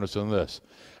the fairness in this?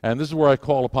 And this is where I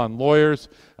call upon lawyers,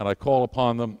 and I call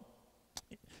upon them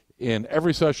in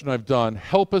every session I've done,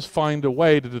 help us find a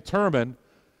way to determine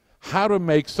how to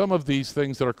make some of these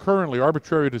things that are currently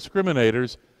arbitrary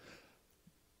discriminators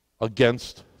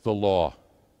against the law.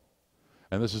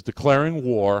 And this is declaring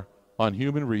war on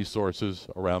human resources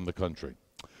around the country.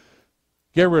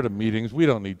 Get rid of meetings. We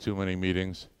don't need too many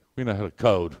meetings. We know how to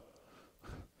code.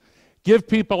 Give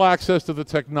people access to the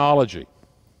technology.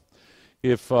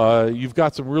 If you've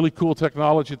got some really cool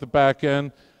technology at the back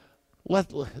end,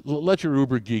 let your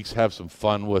Uber geeks have some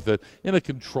fun with it in a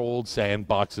controlled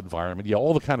sandbox environment. Yeah,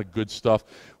 all the kind of good stuff.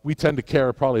 We tend to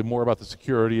care probably more about the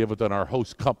security of it than our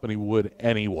host company would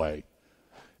anyway.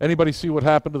 Anybody see what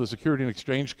happened to the Security and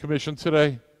Exchange Commission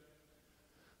today?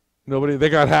 Nobody? They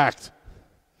got hacked.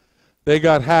 They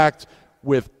got hacked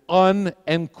with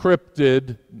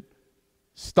unencrypted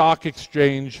stock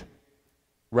exchange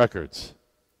records.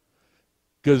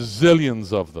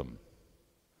 Gazillions of them.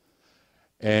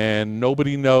 And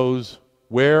nobody knows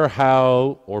where,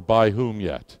 how, or by whom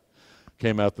yet.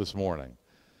 Came out this morning.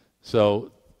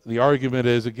 So the argument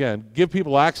is, again, give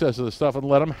people access to the stuff and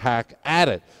let them hack at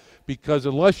it. Because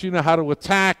unless you know how to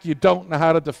attack, you don't know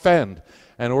how to defend.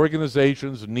 And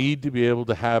organizations need to be able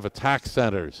to have attack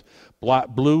centers.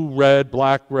 Blue, red,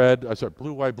 black, red,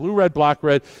 blue, white, blue, red, black,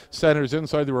 red centers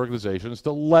inside their organizations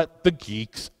to let the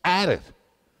geeks at it.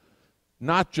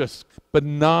 Not just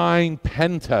benign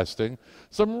pen testing,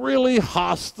 some really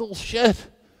hostile shit.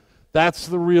 That's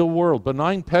the real world.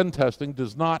 Benign pen testing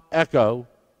does not echo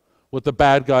what the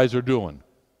bad guys are doing.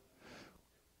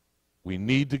 We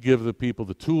need to give the people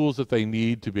the tools that they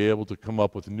need to be able to come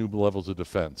up with new levels of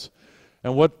defense.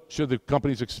 And what should the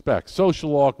companies expect?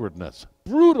 Social awkwardness,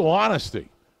 brutal honesty.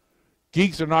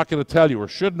 Geeks are not going to tell you, or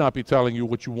should not be telling you,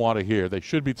 what you want to hear. They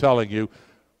should be telling you,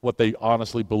 what they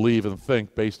honestly believe and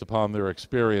think based upon their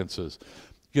experiences.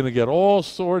 You're going to get all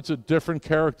sorts of different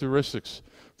characteristics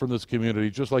from this community,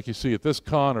 just like you see at this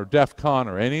con or DEF CON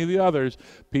or any of the others.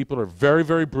 People are very,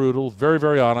 very brutal, very,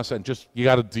 very honest, and just, you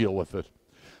got to deal with it.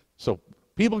 So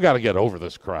people got to get over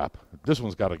this crap. This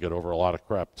one's got to get over a lot of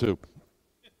crap, too.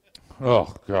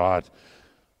 Oh, God.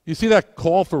 You see that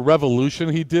call for revolution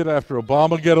he did after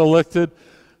Obama got elected?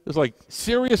 It's like,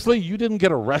 seriously? You didn't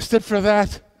get arrested for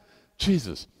that?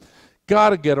 Jesus. Got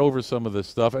to get over some of this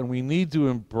stuff, and we need to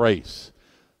embrace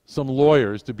some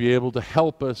lawyers to be able to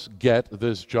help us get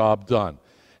this job done.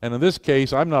 And in this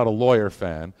case, I'm not a lawyer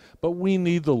fan, but we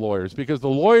need the lawyers because the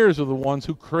lawyers are the ones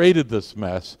who created this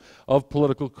mess of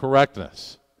political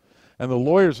correctness. And the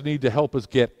lawyers need to help us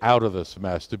get out of this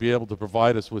mess, to be able to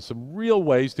provide us with some real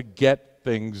ways to get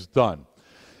things done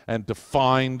and to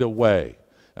find a way.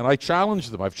 And I challenge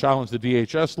them. I've challenged the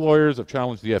DHS lawyers. I've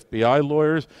challenged the FBI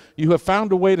lawyers. You have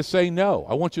found a way to say no.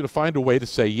 I want you to find a way to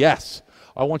say yes.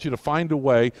 I want you to find a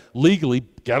way, legally,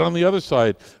 get on the other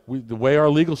side. The way our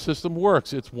legal system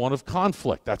works, it's one of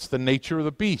conflict. That's the nature of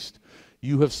the beast.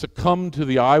 You have succumbed to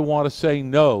the I want to say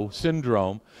no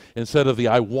syndrome instead of the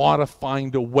I want to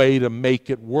find a way to make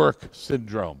it work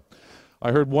syndrome.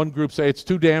 I heard one group say it's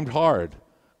too damned hard.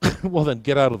 Well, then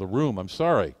get out of the room. I'm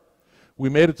sorry. We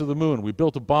made it to the moon. We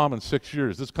built a bomb in 6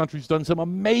 years. This country's done some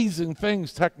amazing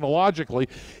things technologically,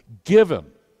 given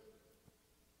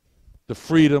the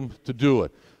freedom to do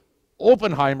it.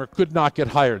 Oppenheimer could not get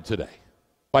hired today.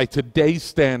 By today's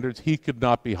standards, he could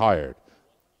not be hired.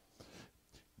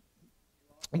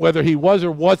 Whether he was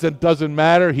or wasn't doesn't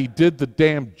matter. He did the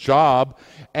damn job,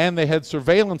 and they had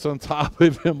surveillance on top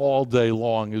of him all day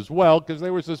long as well because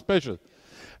they were suspicious.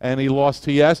 And he lost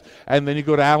TS. And then you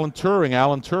go to Alan Turing.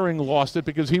 Alan Turing lost it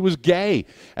because he was gay.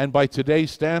 And by today's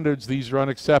standards, these are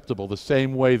unacceptable, the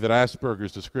same way that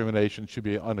Asperger's discrimination should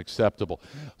be unacceptable.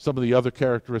 Some of the other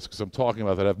characteristics I'm talking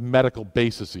about that have medical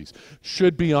bases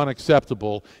should be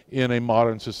unacceptable in a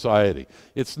modern society.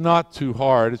 It's not too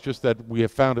hard. It's just that we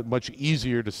have found it much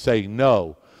easier to say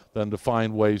no than to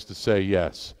find ways to say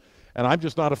yes. And I'm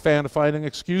just not a fan of finding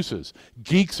excuses.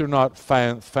 Geeks are not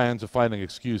fans of finding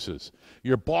excuses.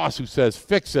 Your boss who says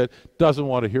fix it doesn't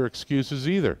want to hear excuses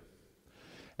either.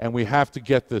 And we have to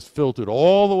get this filtered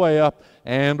all the way up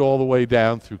and all the way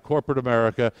down through corporate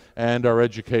America and our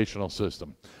educational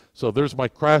system. So there's my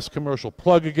crass commercial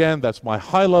plug again. That's my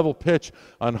high-level pitch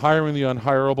on hiring the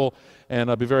unhireable.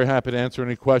 And I'll be very happy to answer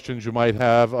any questions you might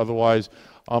have. Otherwise,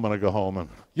 I'm going to go home.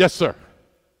 Yes, sir.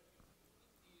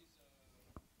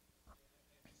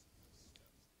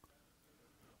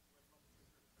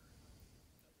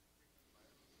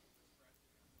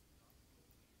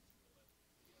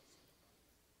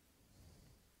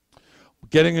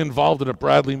 Getting involved in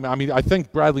a I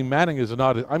think Bradley Manning is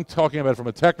not, I'm talking about it from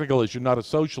a technical issue, not a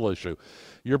social issue.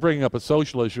 You're bringing up a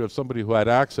social issue of somebody who had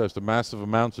access to massive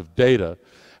amounts of data,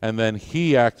 and then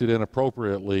he acted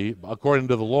inappropriately according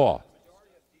to the law.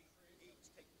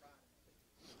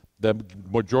 The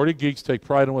majority of geeks take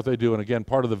pride in what they do, and again,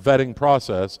 part of the vetting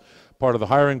process, part of the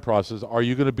hiring process, are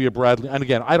you going to be a Bradley, and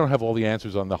again, I don't have all the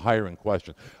answers on the hiring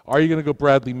question. Are you going to go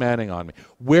Bradley Manning on me?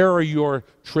 Where are your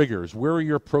triggers? Where are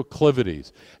your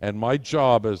proclivities? And my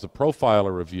job as the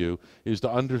profiler of you is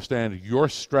to understand your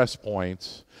stress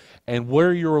points and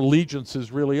where your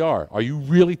allegiances really are. Are you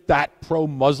really that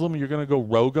pro-Muslim you're going to go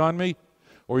rogue on me?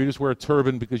 Or you just wear a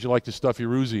turban because you like to stuff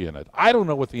your Uzi in it? I don't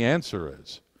know what the answer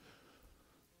is.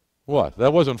 What?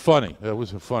 That wasn't funny. That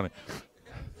wasn't funny.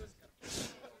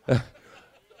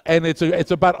 And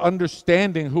it's about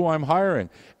understanding who I'm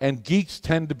hiring. And geeks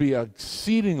tend to be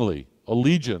exceedingly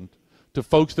allegiant to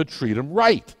folks that treat them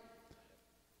right.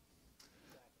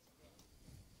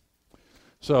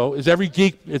 So is every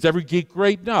geek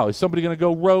great? No. Is somebody going to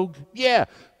go rogue? Yeah.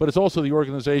 But it's also the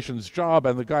organization's job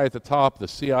and the guy at the top, the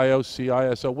CIO,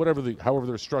 CISO, however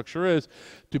their structure is,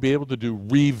 to be able to do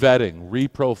re-vetting,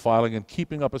 re-profiling, and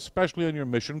keeping up, especially on your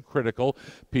mission-critical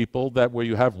people where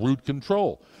you have root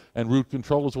control. And root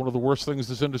control is one of the worst things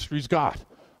this industry's got.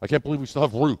 I can't believe we still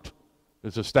have root.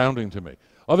 It's astounding to me.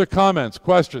 Other comments,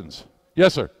 questions?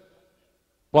 Yes, sir.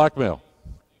 Blackmail.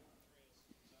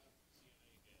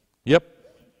 Yep.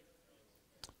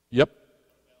 Yep.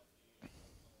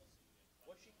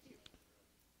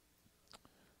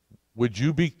 Would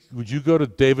you go to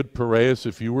David Pereus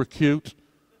if you were cute?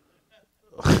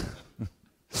 Wait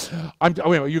a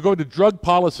minute, you're going to drug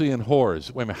policy and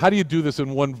whores. Wait a minute, how do you do this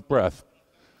in one breath?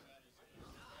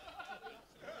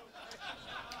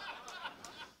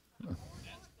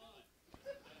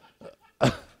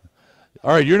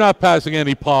 All right, you're not passing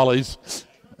any polys.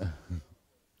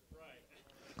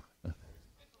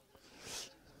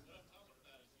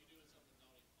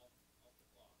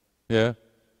 Yeah.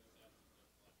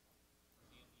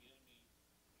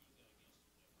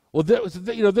 Well,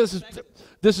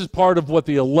 this is part of what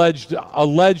the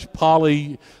alleged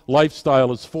poly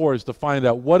lifestyle is for, is to find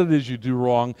out what it is you do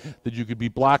wrong that you could be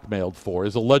blackmailed for,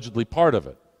 is allegedly part of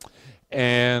it.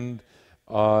 And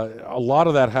a lot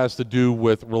of that has to do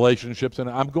with relationships, and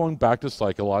I'm going back to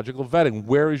psychological vetting.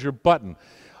 Where is your button?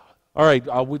 All right,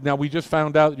 now we just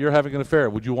found out you're having an affair.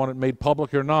 Would you want it made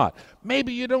public or not?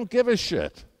 Maybe you don't give a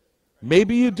shit.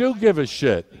 Maybe you do give a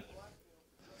shit.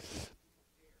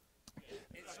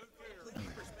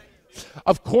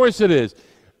 Of course it is.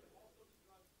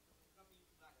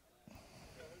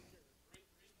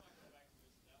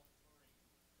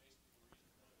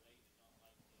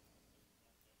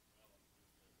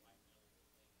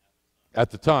 At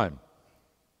the time.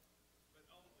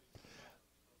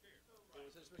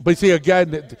 But see,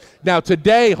 again, now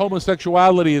today,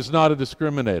 homosexuality is not a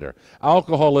discriminator.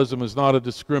 Alcoholism is not a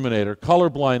discriminator.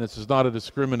 Colorblindness is not a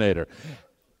discriminator.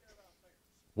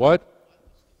 What?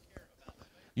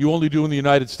 You only do in the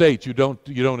United States. You don't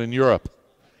in Europe.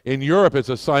 In Europe, it's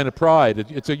a sign of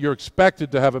pride. You're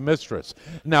expected to have a mistress.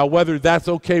 Now, whether that's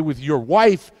okay with your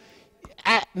wife,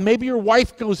 maybe your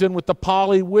wife goes in with the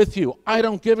poly with you. I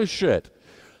don't give a shit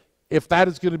if that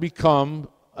is going to become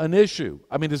an issue.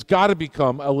 I mean, it's got to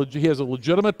become, he has a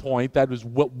legitimate point. That is,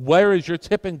 where is your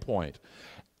tipping point?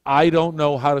 I don't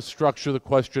know how to structure the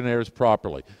questionnaires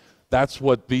properly. That's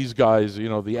what these guys, the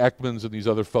Ekmans and these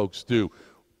other folks do.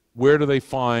 Where do they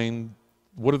find,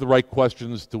 what are the right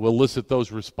questions to elicit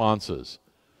those responses?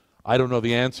 I don't know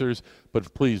the answers,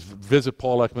 but please visit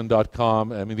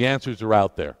paulekman.com. I mean, the answers are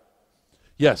out there.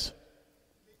 Yes?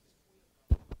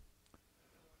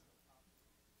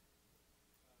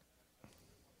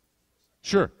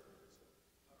 Sure.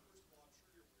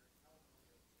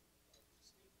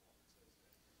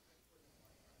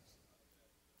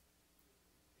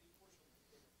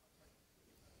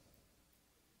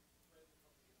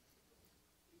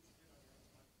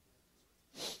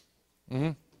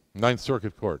 Mm-hmm. Ninth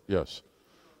Circuit Court, yes.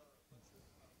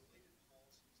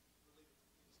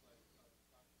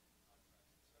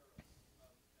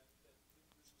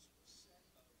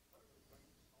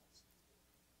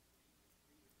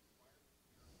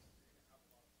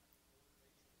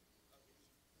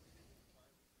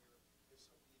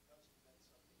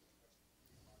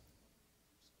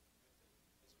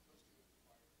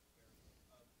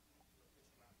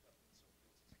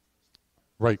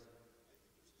 Right.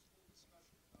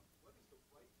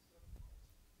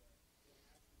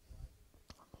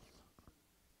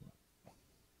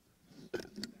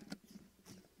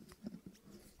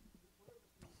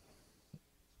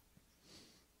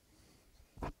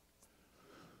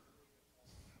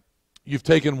 You've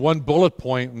taken one bullet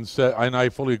point and said, and I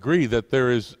fully agree, that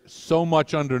there is so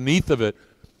much underneath of it.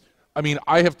 I mean,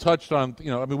 I have touched on,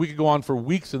 we could go on for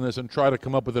weeks in this and try to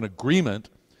come up with an agreement,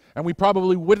 and we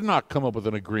probably would not come up with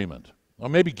an agreement. Or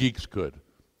maybe geeks could.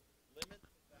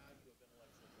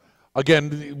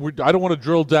 Again, I don't want to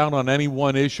drill down on any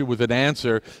one issue with an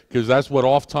answer, because that's what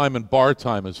off time and bar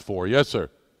time is for. Yes, sir.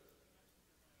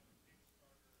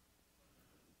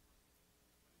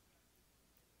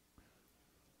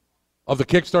 Of the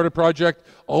Kickstarter project,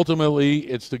 ultimately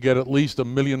it's to get at least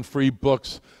 1 million free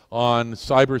books on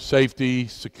cyber safety,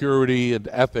 security, and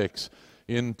ethics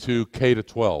into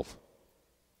K-12.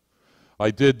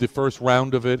 I did the first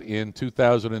round of it in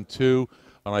 2002,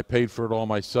 and I paid for it all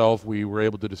myself. We were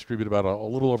able to distribute about a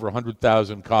little over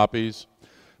 100,000 copies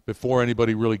before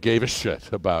anybody really gave a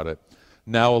shit about it.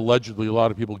 Now, allegedly, a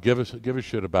lot of people give a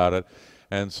shit about it.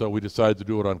 And so we decided to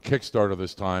do it on Kickstarter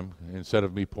this time instead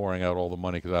of me pouring out all the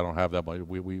money, because I don't have that money.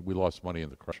 We lost money in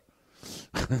the crash.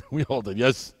 We all did,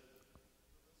 yes?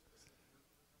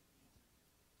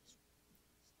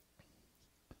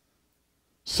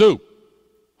 Sue.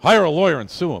 Hire a lawyer and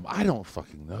sue him. I don't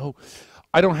fucking know.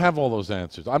 I don't have all those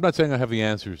answers. I'm not saying I have the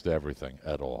answers to everything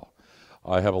at all.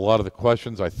 I have a lot of the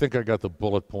questions. I think I got the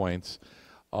bullet points.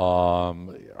 Are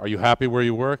you happy where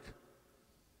you work?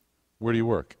 Where do you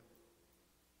work?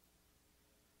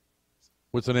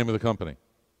 What's the name of the company?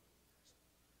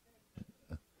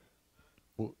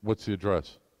 What's the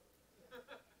address?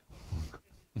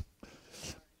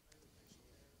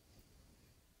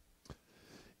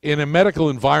 In a medical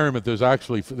environment,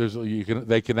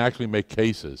 they can actually make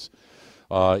cases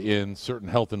in certain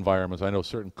health environments. I know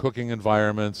certain cooking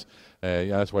environments.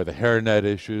 That's why the hairnet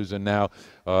issues, and now,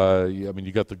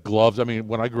 you got the gloves. I mean,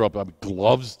 when I grew up,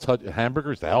 gloves touch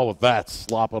hamburgers. The hell with that.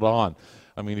 Slop it on.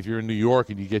 I mean, if you're in New York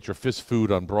and you get your fist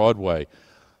food on Broadway,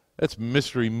 that's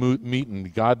mystery meat,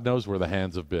 and God knows where the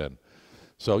hands have been.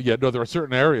 So yeah, no, there are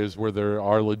certain areas where there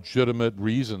are legitimate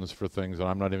reasons for things, and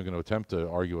I'm not even going to attempt to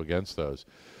argue against those.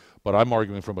 But I'm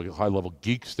arguing from a high-level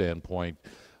geek standpoint,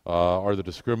 are the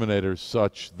discriminators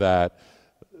such that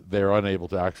they're unable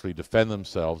to actually defend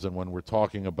themselves? And when we're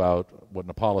talking about what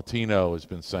Napolitano has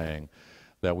been saying,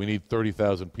 that we need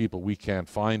 30,000 people, we can't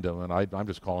find them, and I'm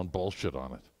just calling bullshit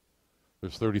on it.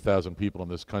 There's 30,000 people in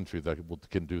this country that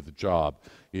can do the job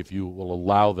if you will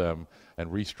allow them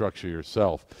and restructure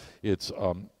yourself. It's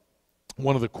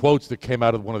one of the quotes that came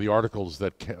out of one of the articles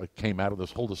that came out of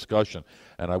this whole discussion,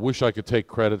 and I wish I could take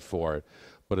credit for it,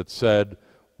 but it said,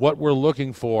 what we're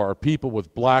looking for are people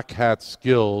with black hat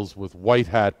skills with white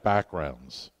hat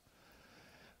backgrounds.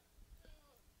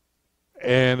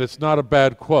 And it's not a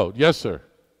bad quote. Yes, sir.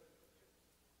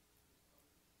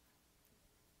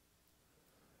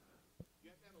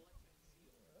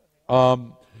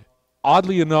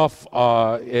 Oddly enough,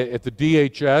 at the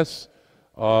DHS,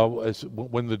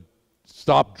 when the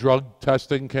stop drug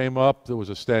testing came up, there was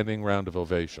a standing round of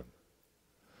ovation,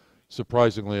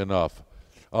 surprisingly enough.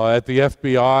 At the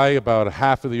FBI, about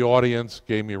half of the audience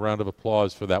gave me a round of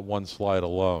applause for that one slide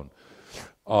alone.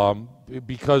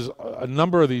 Because a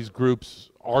number of these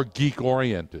groups are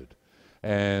geek-oriented.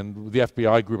 And the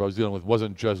FBI group I was dealing with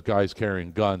wasn't just guys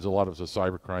carrying guns. A lot of it was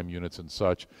cybercrime units and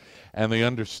such. And they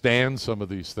understand some of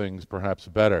these things perhaps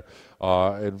better.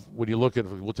 And when you look at,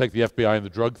 we'll take the FBI and the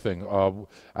drug thing.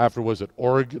 After, was it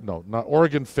Oregon? No, not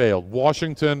Oregon failed.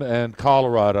 Washington and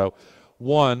Colorado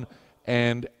won.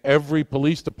 And every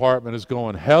police department is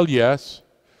going, hell yes.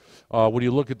 When you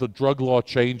look at the drug law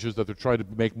changes that they're trying to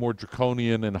make more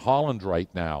draconian in Holland right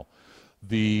now,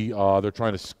 they're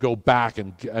trying to go back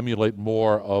and emulate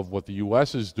more of what the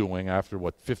U.S. is doing after,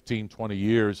 15, 20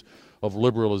 years of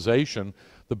liberalization.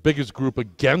 The biggest group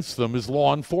against them is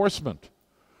law enforcement.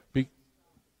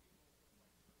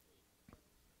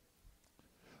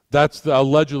 That's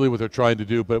allegedly what they're trying to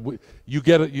do, but you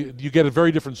get a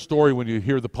very different story when you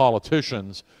hear the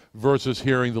politicians versus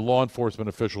hearing the law enforcement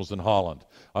officials in Holland.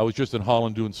 I was just in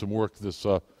Holland doing some work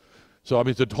so I mean,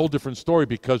 it's a whole different story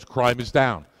because crime is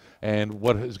down. And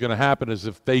what is going to happen is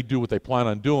if they do what they plan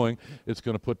on doing, it's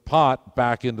going to put pot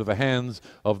back into the hands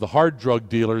of the hard drug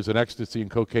dealers and ecstasy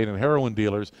and cocaine and heroin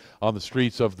dealers on the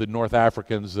streets of the North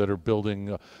Africans that are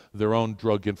building their own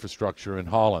drug infrastructure in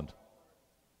Holland.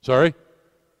 Sorry?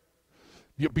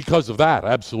 Because of that,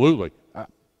 absolutely.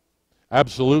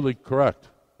 Absolutely correct.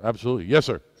 Absolutely. Yes,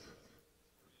 sir.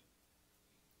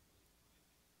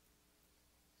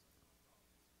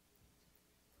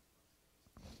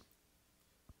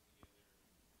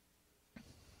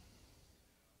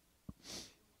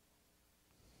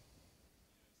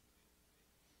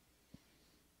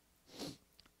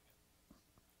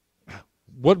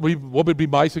 What would be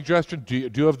my suggestion? Do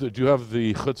you have the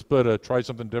chutzpah to try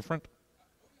something different?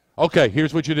 Okay,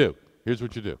 here's what you do. Here's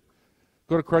what you do.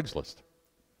 Go to Craigslist.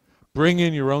 Bring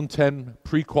in your own 10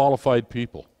 pre-qualified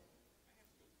people.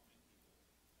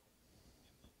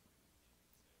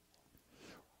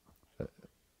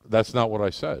 That's not what I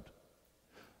said.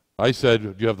 I said,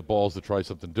 do you have the balls to try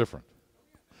something different?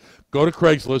 Go to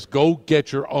Craigslist. Go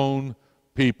get your own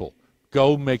people.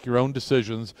 Go make your own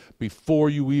decisions before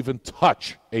you even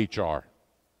touch HR.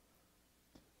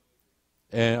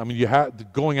 And I mean, you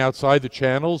have going outside the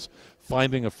channels,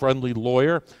 finding a friendly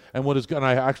lawyer, and what is going.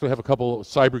 I actually have a couple of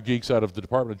cyber geeks out of the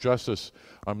Department of Justice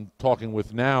I'm talking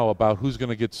with now about who's going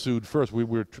to get sued first.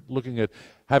 We're looking at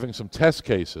having some test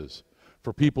cases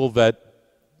for people that,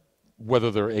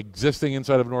 whether they're existing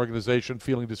inside of an organization,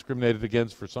 feeling discriminated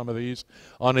against for some of these,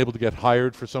 unable to get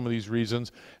hired for some of these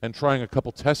reasons, and trying a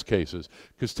couple test cases.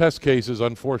 Because test cases,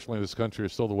 unfortunately, in this country are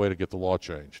still the way to get the law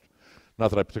changed. Not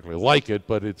that I particularly like it,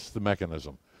 but it's the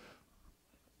mechanism.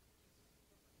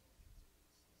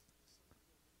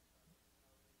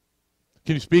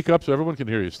 Can you speak up so everyone can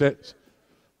hear you?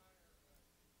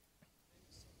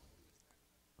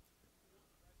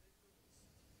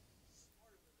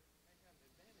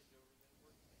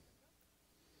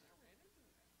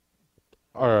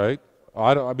 All right.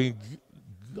 I mean,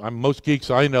 most geeks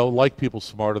I know like people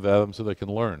smarter than them so they can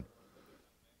learn.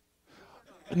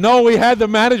 No, we had the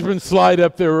management slide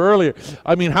up there earlier.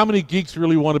 I mean, how many geeks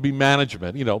really want to be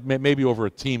management? You know, maybe over a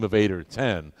team of 8 or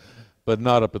 10, but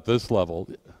not up at this level.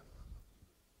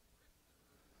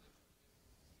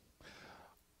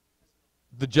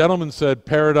 The gentleman said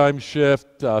paradigm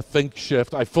shift, think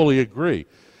shift. I fully agree.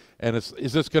 And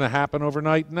is this going to happen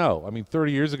overnight? No. I mean,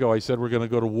 30 years ago I said we're going to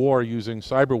go to war using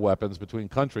cyber weapons between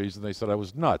countries, and they said I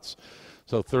was nuts.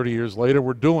 So 30 years later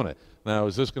we're doing it. Now,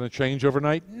 is this going to change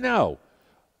overnight? No.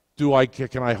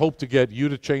 can I hope to get you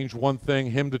to change one thing,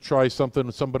 him to try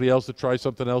something, somebody else to try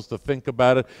something else, to think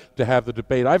about it, to have the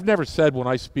debate? I've never said when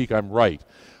I speak I'm right.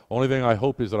 Only thing I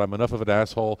hope is that I'm enough of an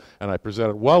asshole and I present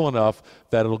it well enough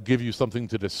that it'll give you something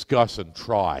to discuss and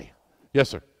try. Yes,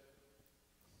 sir.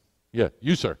 Yeah,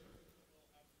 you, sir.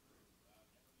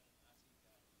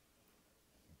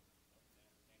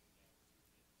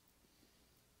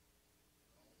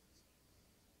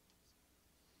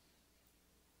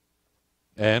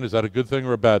 And is that a good thing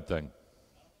or a bad thing?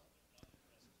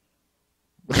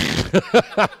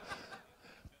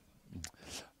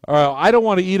 All right, I don't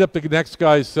want to eat up the next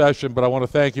guy's session, but I want to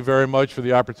thank you very much for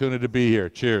the opportunity to be here.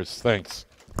 Cheers. Thanks.